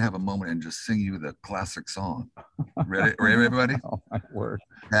thought we might have a moment and just sing you the classic song. Ready, everybody? Oh, my word.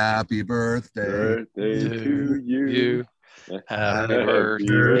 Happy birthday to you. Happy Happy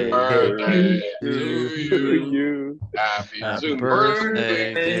birthday to you. Happy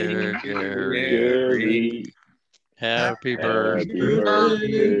birthday, dear Gary. Happy birthday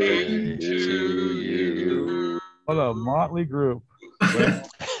to you. What a motley group.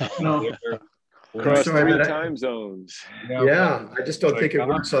 No. Across sorry, 3 but time zones. Yeah, I just don't think it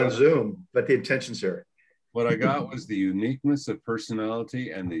works on Zoom, but the intention's there. What I got was the uniqueness of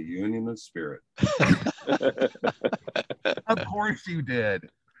personality and the union of spirit. Of course you did.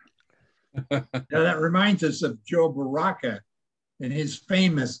 Now that reminds us of Joe Baraka and his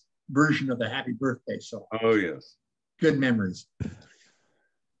famous version of the Happy Birthday song. Oh, yes. Good memories.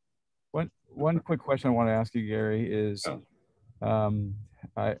 One quick question I want to ask you, Gary, is I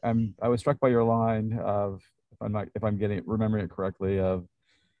was struck by your line of, if I'm remembering it correctly, of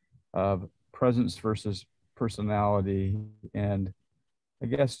presence versus personality, and I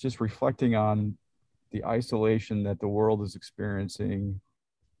guess just reflecting on the isolation that the world is experiencing.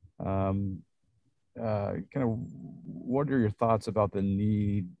 Kind of, what are your thoughts about the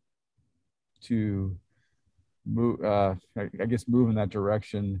need to move? I guess move in that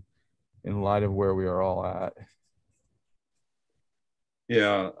direction in light of where we are all at.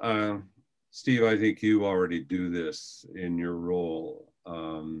 Yeah, Steve, I think you already do this in your role.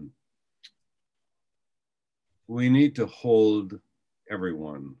 We need to hold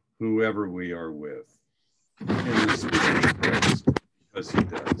everyone, whoever we are with, in the spirit of Christ, because he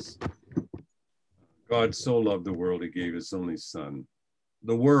does. God so loved the world, he gave his only son.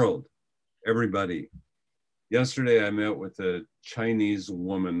 The world, everybody. Yesterday, I met with a Chinese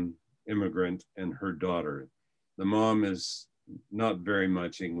woman, immigrant, and her daughter. The mom is not very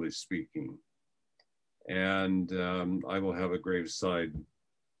much English speaking. And I will have a graveside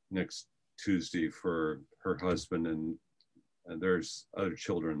next Tuesday for her husband, and there's other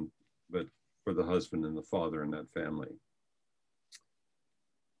children, but for the husband and the father in that family.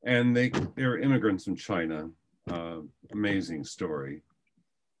 And they're immigrants from China. Amazing story.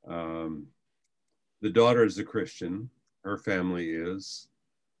 The daughter is a Christian, her family is.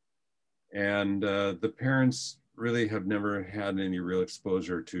 And the parents really have never had any real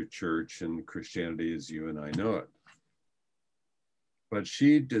exposure to church and Christianity as you and I know it. But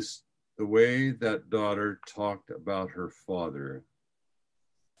the way that daughter talked about her father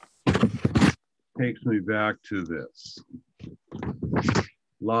takes me back to this.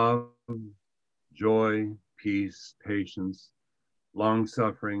 Love, joy, peace, patience,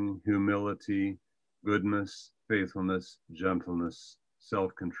 long-suffering, humility, goodness, faithfulness, gentleness,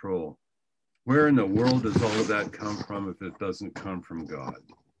 self-control. Where in the world does all of that come from if it doesn't come from God?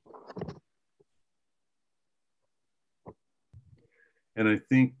 And I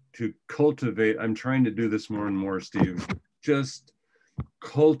think to cultivate, I'm trying to do this more and more, Steve, just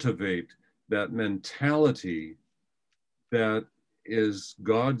cultivate that mentality that is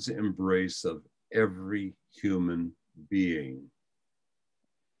God's embrace of every human being.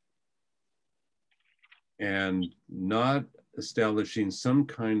 and not establishing some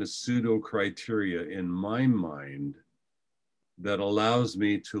kind of pseudo criteria in my mind that allows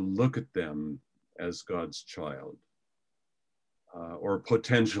me to look at them as God's child, or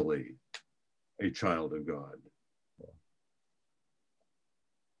potentially a child of God.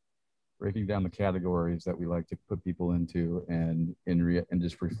 Breaking down the categories that we like to put people into, and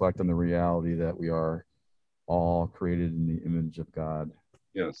just reflect on the reality that we are all created in the image of God.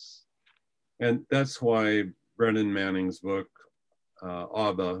 Yes. And that's why Brennan Manning's book,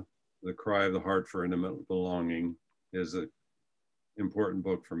 Abba, The Cry of the Heart for Intimate Belonging, is an important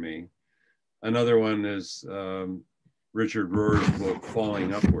book for me. Another one is Richard Rohr's book,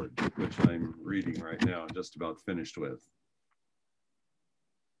 Falling Upward, which I'm reading right now, just about finished with.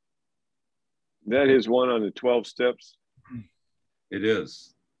 That is one on the 12 steps. It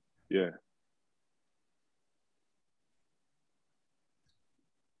is. Yeah.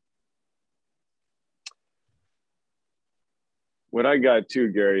 What I got too,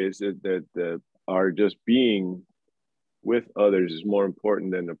 Gary, is that our just being with others is more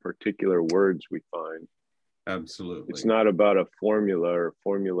important than the particular words we find. Absolutely. It's not about a formula or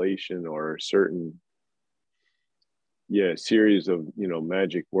formulation or a certain, series of,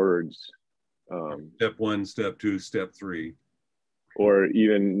 magic words. Step 1, step 2, step 3. Or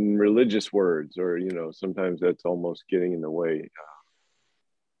even religious words, or, sometimes that's almost getting in the way.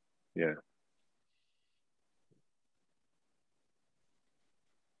 Yeah.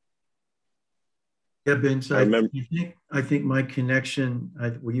 Yeah, Vince, I think my connection,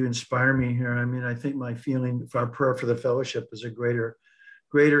 will you inspire me here? I mean, I think my feeling, our prayer for the fellowship is a greater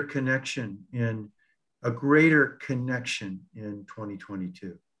connection in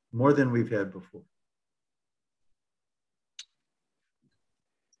 2022, more than we've had before.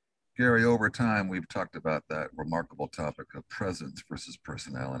 Gary, over time, we've talked about that remarkable topic of presence versus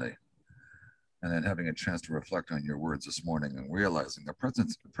personality. And then having a chance to reflect on your words this morning and realizing the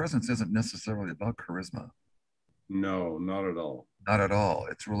presence isn't necessarily about charisma. No, not at all. Not at all.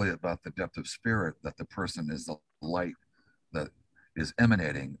 It's really about the depth of spirit that the person is, the light that is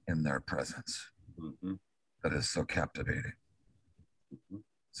emanating in their presence. Mm-hmm. That is so captivating. Mm-hmm.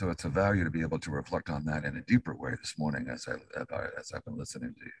 So it's a value to be able to reflect on that in a deeper way this morning as I've been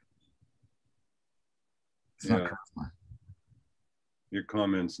listening to you. It's not charisma. Your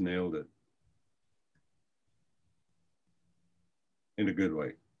comments nailed it. In a good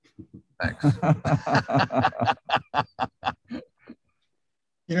way. Thanks.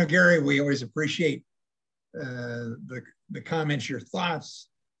 Gary, we always appreciate the comments, your thoughts.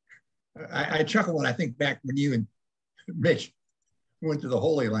 I chuckle when I think back when you and Mitch went to the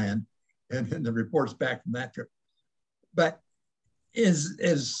Holy Land and the reports back from that trip. But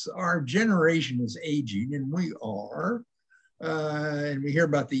as our generation is aging, and we are, and we hear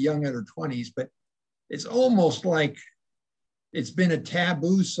about the young under 20s, but it's almost like it's been a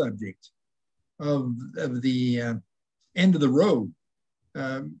taboo subject of the end of the road.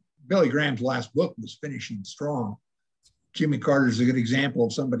 Billy Graham's last book was Finishing Strong. Jimmy Carter's a good example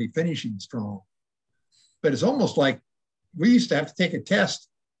of somebody finishing strong. But it's almost like we used to have to take a test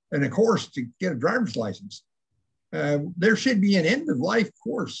and a course to get a driver's license. There should be an end of life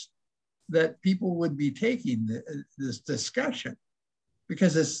course that people would be taking this discussion,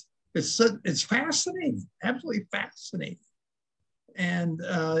 because it's fascinating, absolutely fascinating. And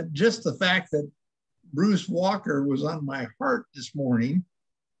just the fact that Bruce Walker was on my heart this morning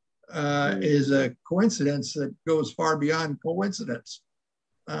is a coincidence that goes far beyond coincidence.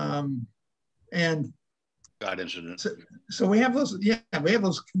 And God incident. So we have those, we have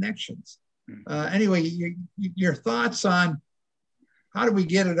those connections. Anyway, your thoughts on how do we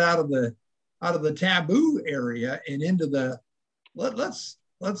get it out of the taboo area and into the let's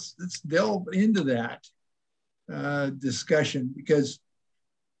delve into that discussion, because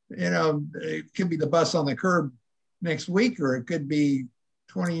it could be the bus on the curb next week, or it could be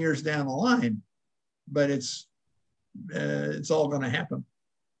 20 years down the line, but it's all going to happen.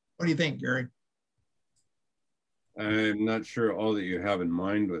 What do you think, Gary? I'm not sure all that you have in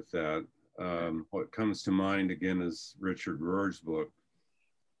mind with that. What comes to mind again is Richard Rohr's book.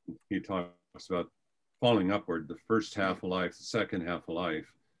 He talks about falling upward, the first half of life, the second half of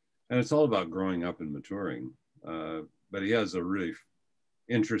life, and it's all about growing up and maturing. But he has a really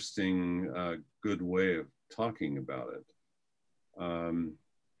interesting, good way of talking about it.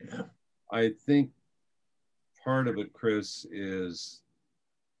 I think part of it, Chris, is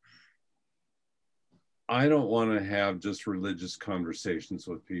I don't want to have just religious conversations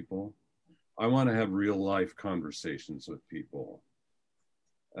with people. I want to have real life conversations with people.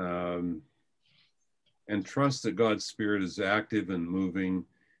 And trust that God's Spirit is active and moving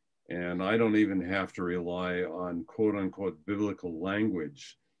And I don't even have to rely on quote unquote biblical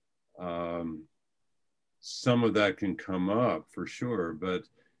language. Some of that can come up for sure, but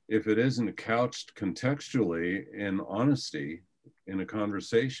if it isn't couched contextually in honesty in a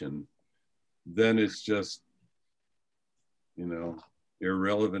conversation, then it's just, you know,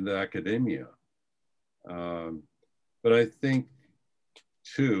 irrelevant academia. But I think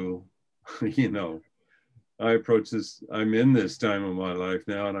too, you know, I approach this, I'm in this time of my life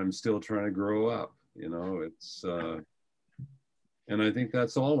now and I'm still trying to grow up, you know, it's, and I think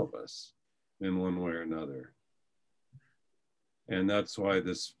that's all of us in one way or another. And that's why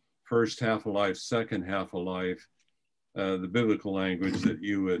this first half of life, second half of life, the biblical language that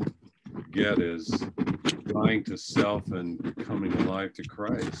you would get is dying to self and coming alive to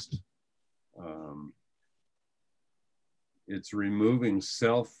Christ. It's removing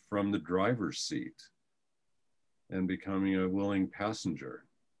self from the driver's seat and becoming a willing passenger.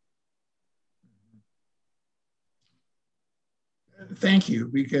 Thank you,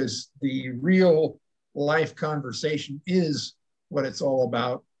 because the real life conversation is what it's all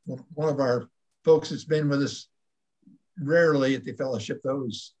about. One of our folks that's been with us rarely at the fellowship, though,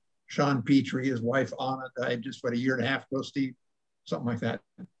 is Sean Petrie. His wife Anna died just about a year and a half ago, Steve, something like that.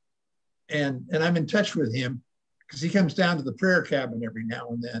 And I'm in touch with him because he comes down to the prayer cabin every now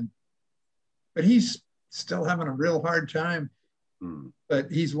and then, but he's still having a real hard time. But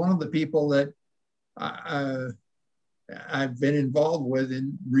he's one of the people that I've been involved with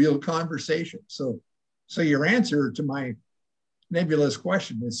in real conversation. So your answer to my nebulous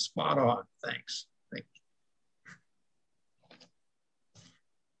question is spot on. Thanks. Thank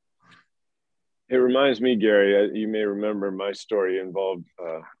you. It reminds me, Gary, you may remember my story involved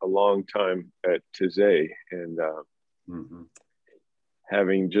a long time at Taizé and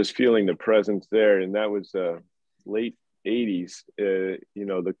just feeling the presence there. And that was late 80s. You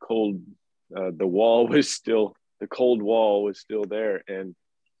know, the cold wall was still there. And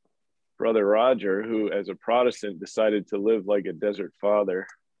Brother Roger, who as a Protestant decided to live like a desert father,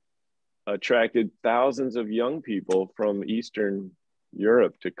 attracted thousands of young people from Eastern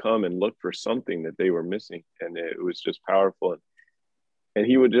Europe to come and look for something that they were missing. And it was just powerful. And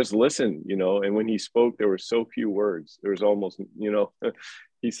he would just listen, you know, and when he spoke, there were so few words. There was almost, you know,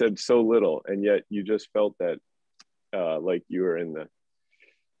 he said so little, and yet you just felt that like you were in the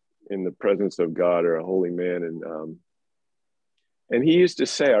presence of God or a holy man. And he used to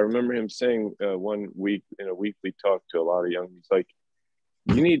say, I remember him saying one week in a weekly talk to a lot of young, he's like,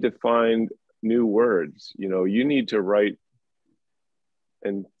 you need to find new words, you know, you need to write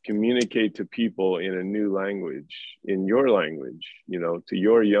and communicate to people in a new language, in your language, you know, to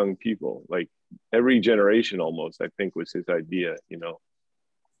your young people. Like every generation almost, I think was his idea, you know,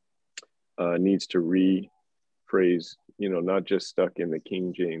 needs to rephrase, you know, not just stuck in the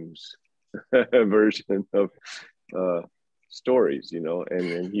King James version of stories, you know,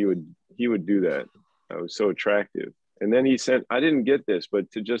 and he would do that. It was so attractive. And then he sent, I didn't get this,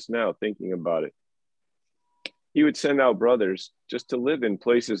 but to just now thinking about it, he would send out brothers just to live in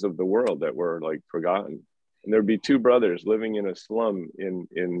places of the world that were like forgotten. And there'd be two brothers living in a slum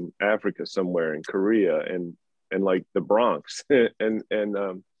in Africa somewhere, in Korea and like the Bronx. and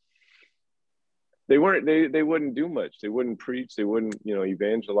they wouldn't do much. They wouldn't preach. They wouldn't, you know,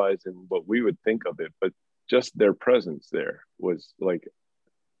 evangelize in what we would think of it, but just their presence there was like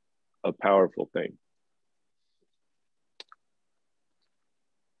a powerful thing.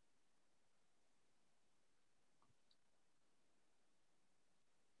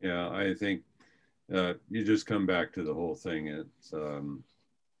 Yeah, I think you just come back to the whole thing. It's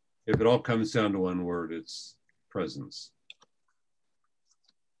if it all comes down to one word, it's presence.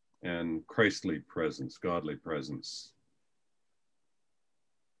 And Christly presence, godly presence.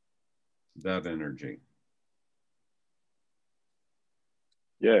 That energy.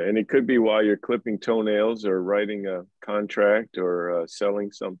 Yeah, and it could be while you're clipping toenails or writing a contract or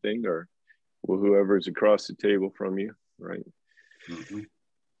selling something or whoever's across the table from you, right? Mm-hmm.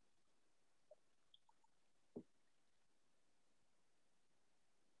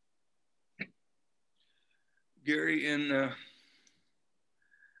 Gary, in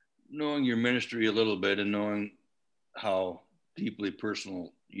knowing your ministry a little bit and knowing how deeply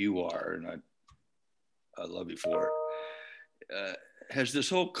personal you are, and I love you for it, has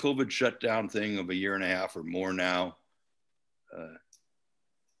this whole COVID shutdown thing of a year and a half or more now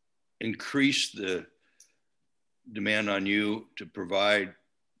increased the demand on you to provide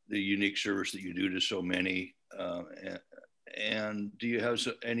the unique service that you do to so many? And do you have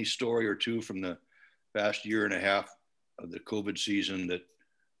any story or two from the past year and a half of the COVID season that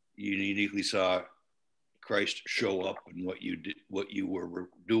you uniquely saw Christ show up in what you did, what you were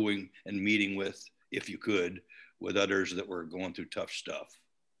doing and meeting with, if you could, with others that were going through tough stuff?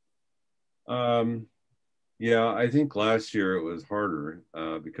 Yeah, I think last year it was harder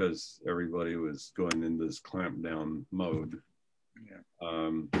because everybody was going into this clamp down mode.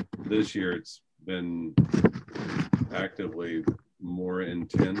 Yeah. This year it's been actively more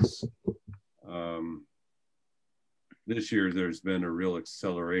intense. This year there's been a real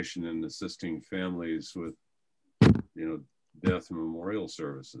acceleration in assisting families with, death memorial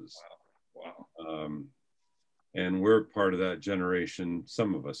services. Wow. And we're part of that generation.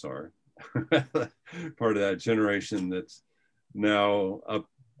 Some of us are part of that generation that's now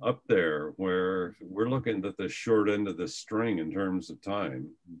up there, where we're looking at the short end of the string in terms of time.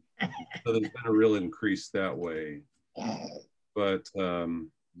 So there's been a real increase that way. But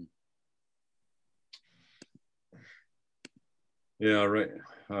yeah, right.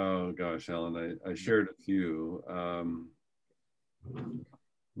 Oh gosh, Alan, I shared a few.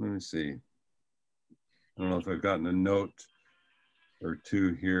 Let me see. I don't know if I've gotten a note or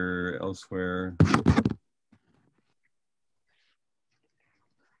two here elsewhere.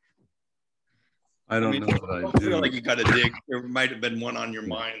 I don't know that I do. Feel like you got to dig. There might have been one on your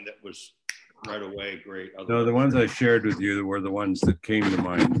mind that was right away great. No, the ones I shared with you were the ones that came to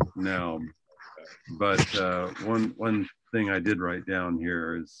mind now. But one thing I did write down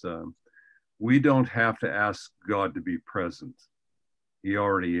here is we don't have to ask God to be present. He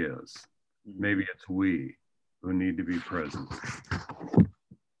already is. Maybe it's we who need to be present.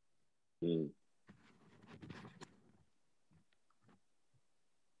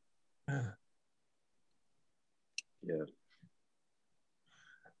 Yeah.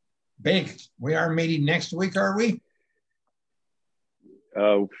 Big. We are meeting next week, are we?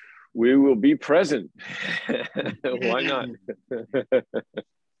 We will be present. Why not?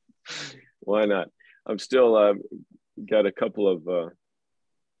 Why not? I'm still got a couple of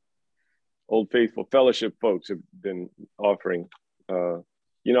Old Faithful Fellowship folks have been offering.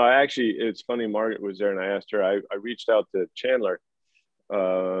 I actually, it's funny, Margaret was there and I asked her, I reached out to Chandler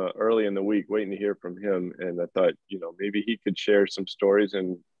early in the week, waiting to hear from him. And I thought, maybe he could share some stories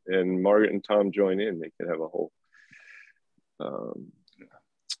and Margaret and Tom join in. They could have a whole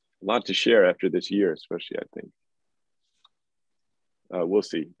lot to share after this year, especially, I think. We'll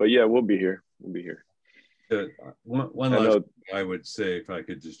see. But yeah, we'll be here. We'll be here. One last thing I would say, if I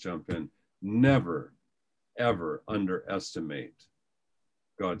could just jump in, never, ever underestimate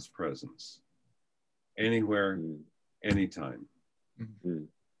God's presence anywhere, anytime.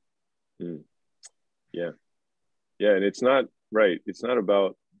 Yeah. And it's not right. It's not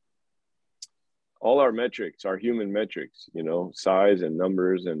about all our metrics, our human metrics, size and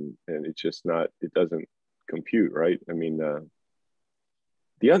numbers, and it's just not, it doesn't compute, right? I mean,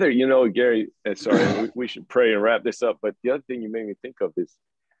 the other, Gary, sorry, we should pray and wrap this up, but the other thing you made me think of is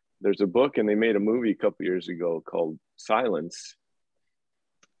there's a book, and they made a movie a couple years ago called Silence,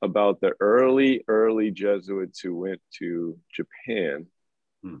 about the early Jesuits who went to Japan.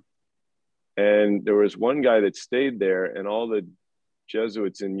 And there was one guy that stayed there, and all the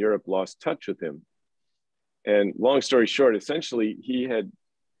Jesuits in Europe lost touch with him. And long story short, essentially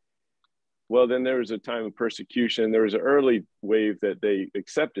then there was a time of persecution. There was an early wave that they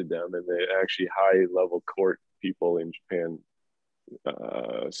accepted them, and they actually high-level court people in Japan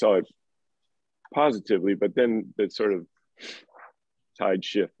saw it positively, but then the sort of tide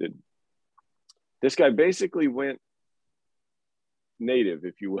shifted. This guy basically went native,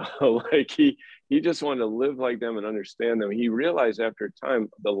 if you will. Like he just wanted to live like them and understand them. He realized after a time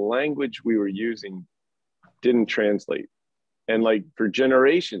the language we were using didn't translate, and like for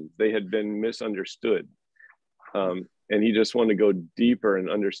generations they had been misunderstood, and he just wanted to go deeper and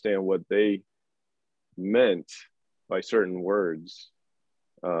understand what they meant by certain words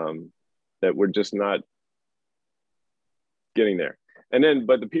that were just not getting there. And then,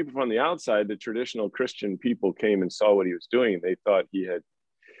 but the people from the outside, the traditional Christian people, came and saw what he was doing, and they thought he had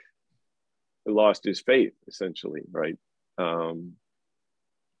lost his faith, essentially, right?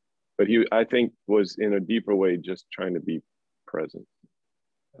 But he, I think, was in a deeper way just trying to be present.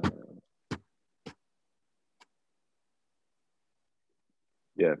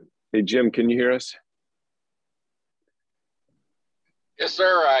 Yeah. Hey, Jim, can you hear us? Yes, sir,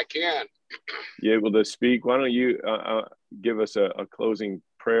 I can. You able to speak? Why don't you give us a closing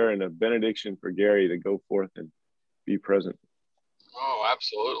prayer and a benediction for Gary to go forth and be present? Oh,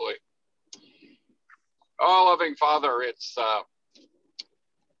 absolutely. Oh, loving Father, it's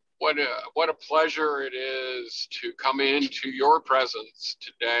what a pleasure it is to come into your presence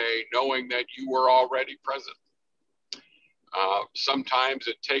today, knowing that you were already present. Sometimes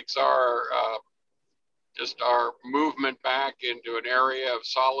it takes our just our movement back into an area of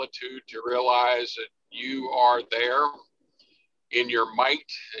solitude to realize that you are there in your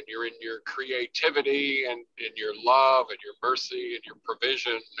might, and you're in your creativity and in your love and your mercy and your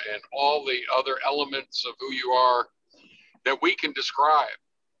provision and all the other elements of who you are that we can describe.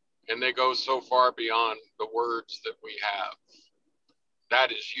 And they go so far beyond the words that we have.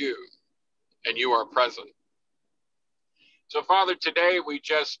 That is you, and you are present. So, Father, today we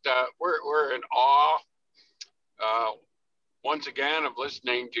just, we're in awe once again of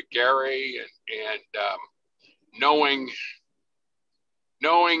listening to Gary and knowing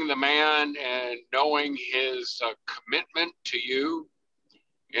the man and knowing his commitment to you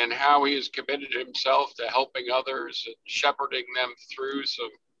and how he has committed himself to helping others and shepherding them through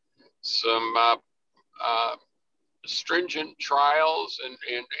some stringent trials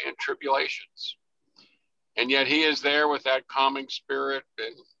and tribulations. And yet he is there with that calming spirit,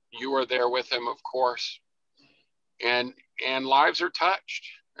 and you are there with him, of course. And lives are touched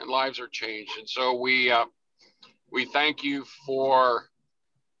and lives are changed. And so we thank you for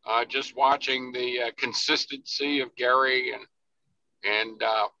just watching the consistency of Gary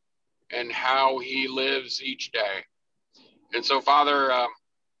and how he lives each day. And so, Father,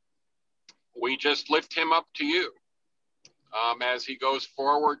 we just lift him up to you as he goes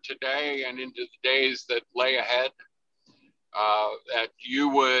forward today and into the days that lay ahead, that you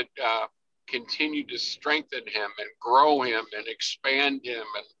would continue to strengthen him and grow him and expand him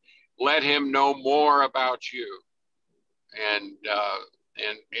and let him know more about you. And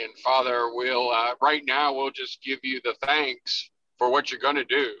Father, we'll right now we'll just give you the thanks for what you're going to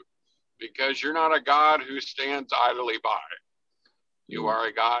do, because you're not a God who stands idly by. You are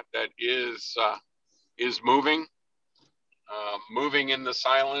a God that is moving, moving in the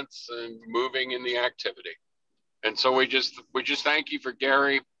silence and moving in the activity. And so we just thank you for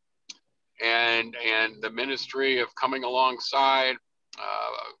Gary and the ministry of coming alongside.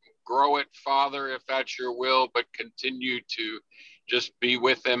 Grow it, Father, if that's your will, but continue to just be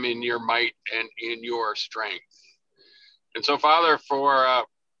with them in your might and in your strength. And so, Father, for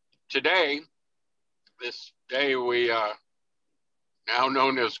today, this day we now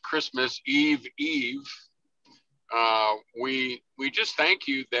known as Christmas Eve, we just thank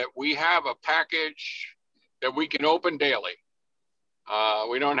you that we have a package that we can open daily.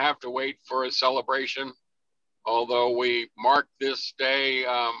 We don't have to wait for a celebration, although we mark this day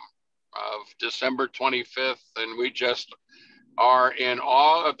of December 25th, and we just are in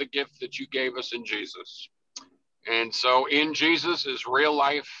awe of the gift that you gave us in Jesus. And so in Jesus is real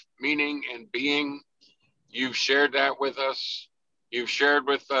life, meaning, and being. You've shared that with us. You've shared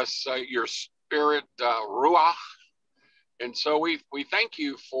with us your spirit, Ruach. And so we thank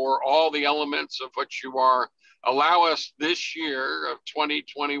you for all the elements of what you are. Allow us this year of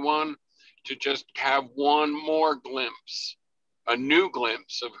 2021 to just have one more glimpse, a new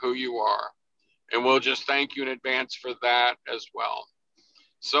glimpse of who you are. And we'll just thank you in advance for that as well.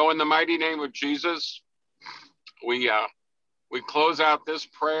 So in the mighty name of Jesus, we close out this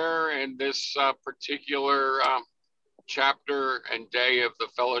prayer and this particular chapter and day of the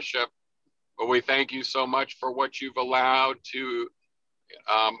fellowship. But we thank you so much for what you've allowed to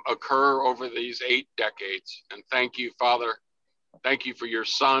occur over these 8 decades. And thank you, Father. Thank you for your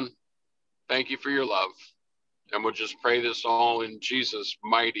Son. Thank you for your love. And we'll just pray this all in Jesus'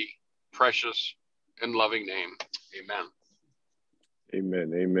 mighty, precious, and loving name. Amen.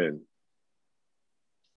 Amen. Amen.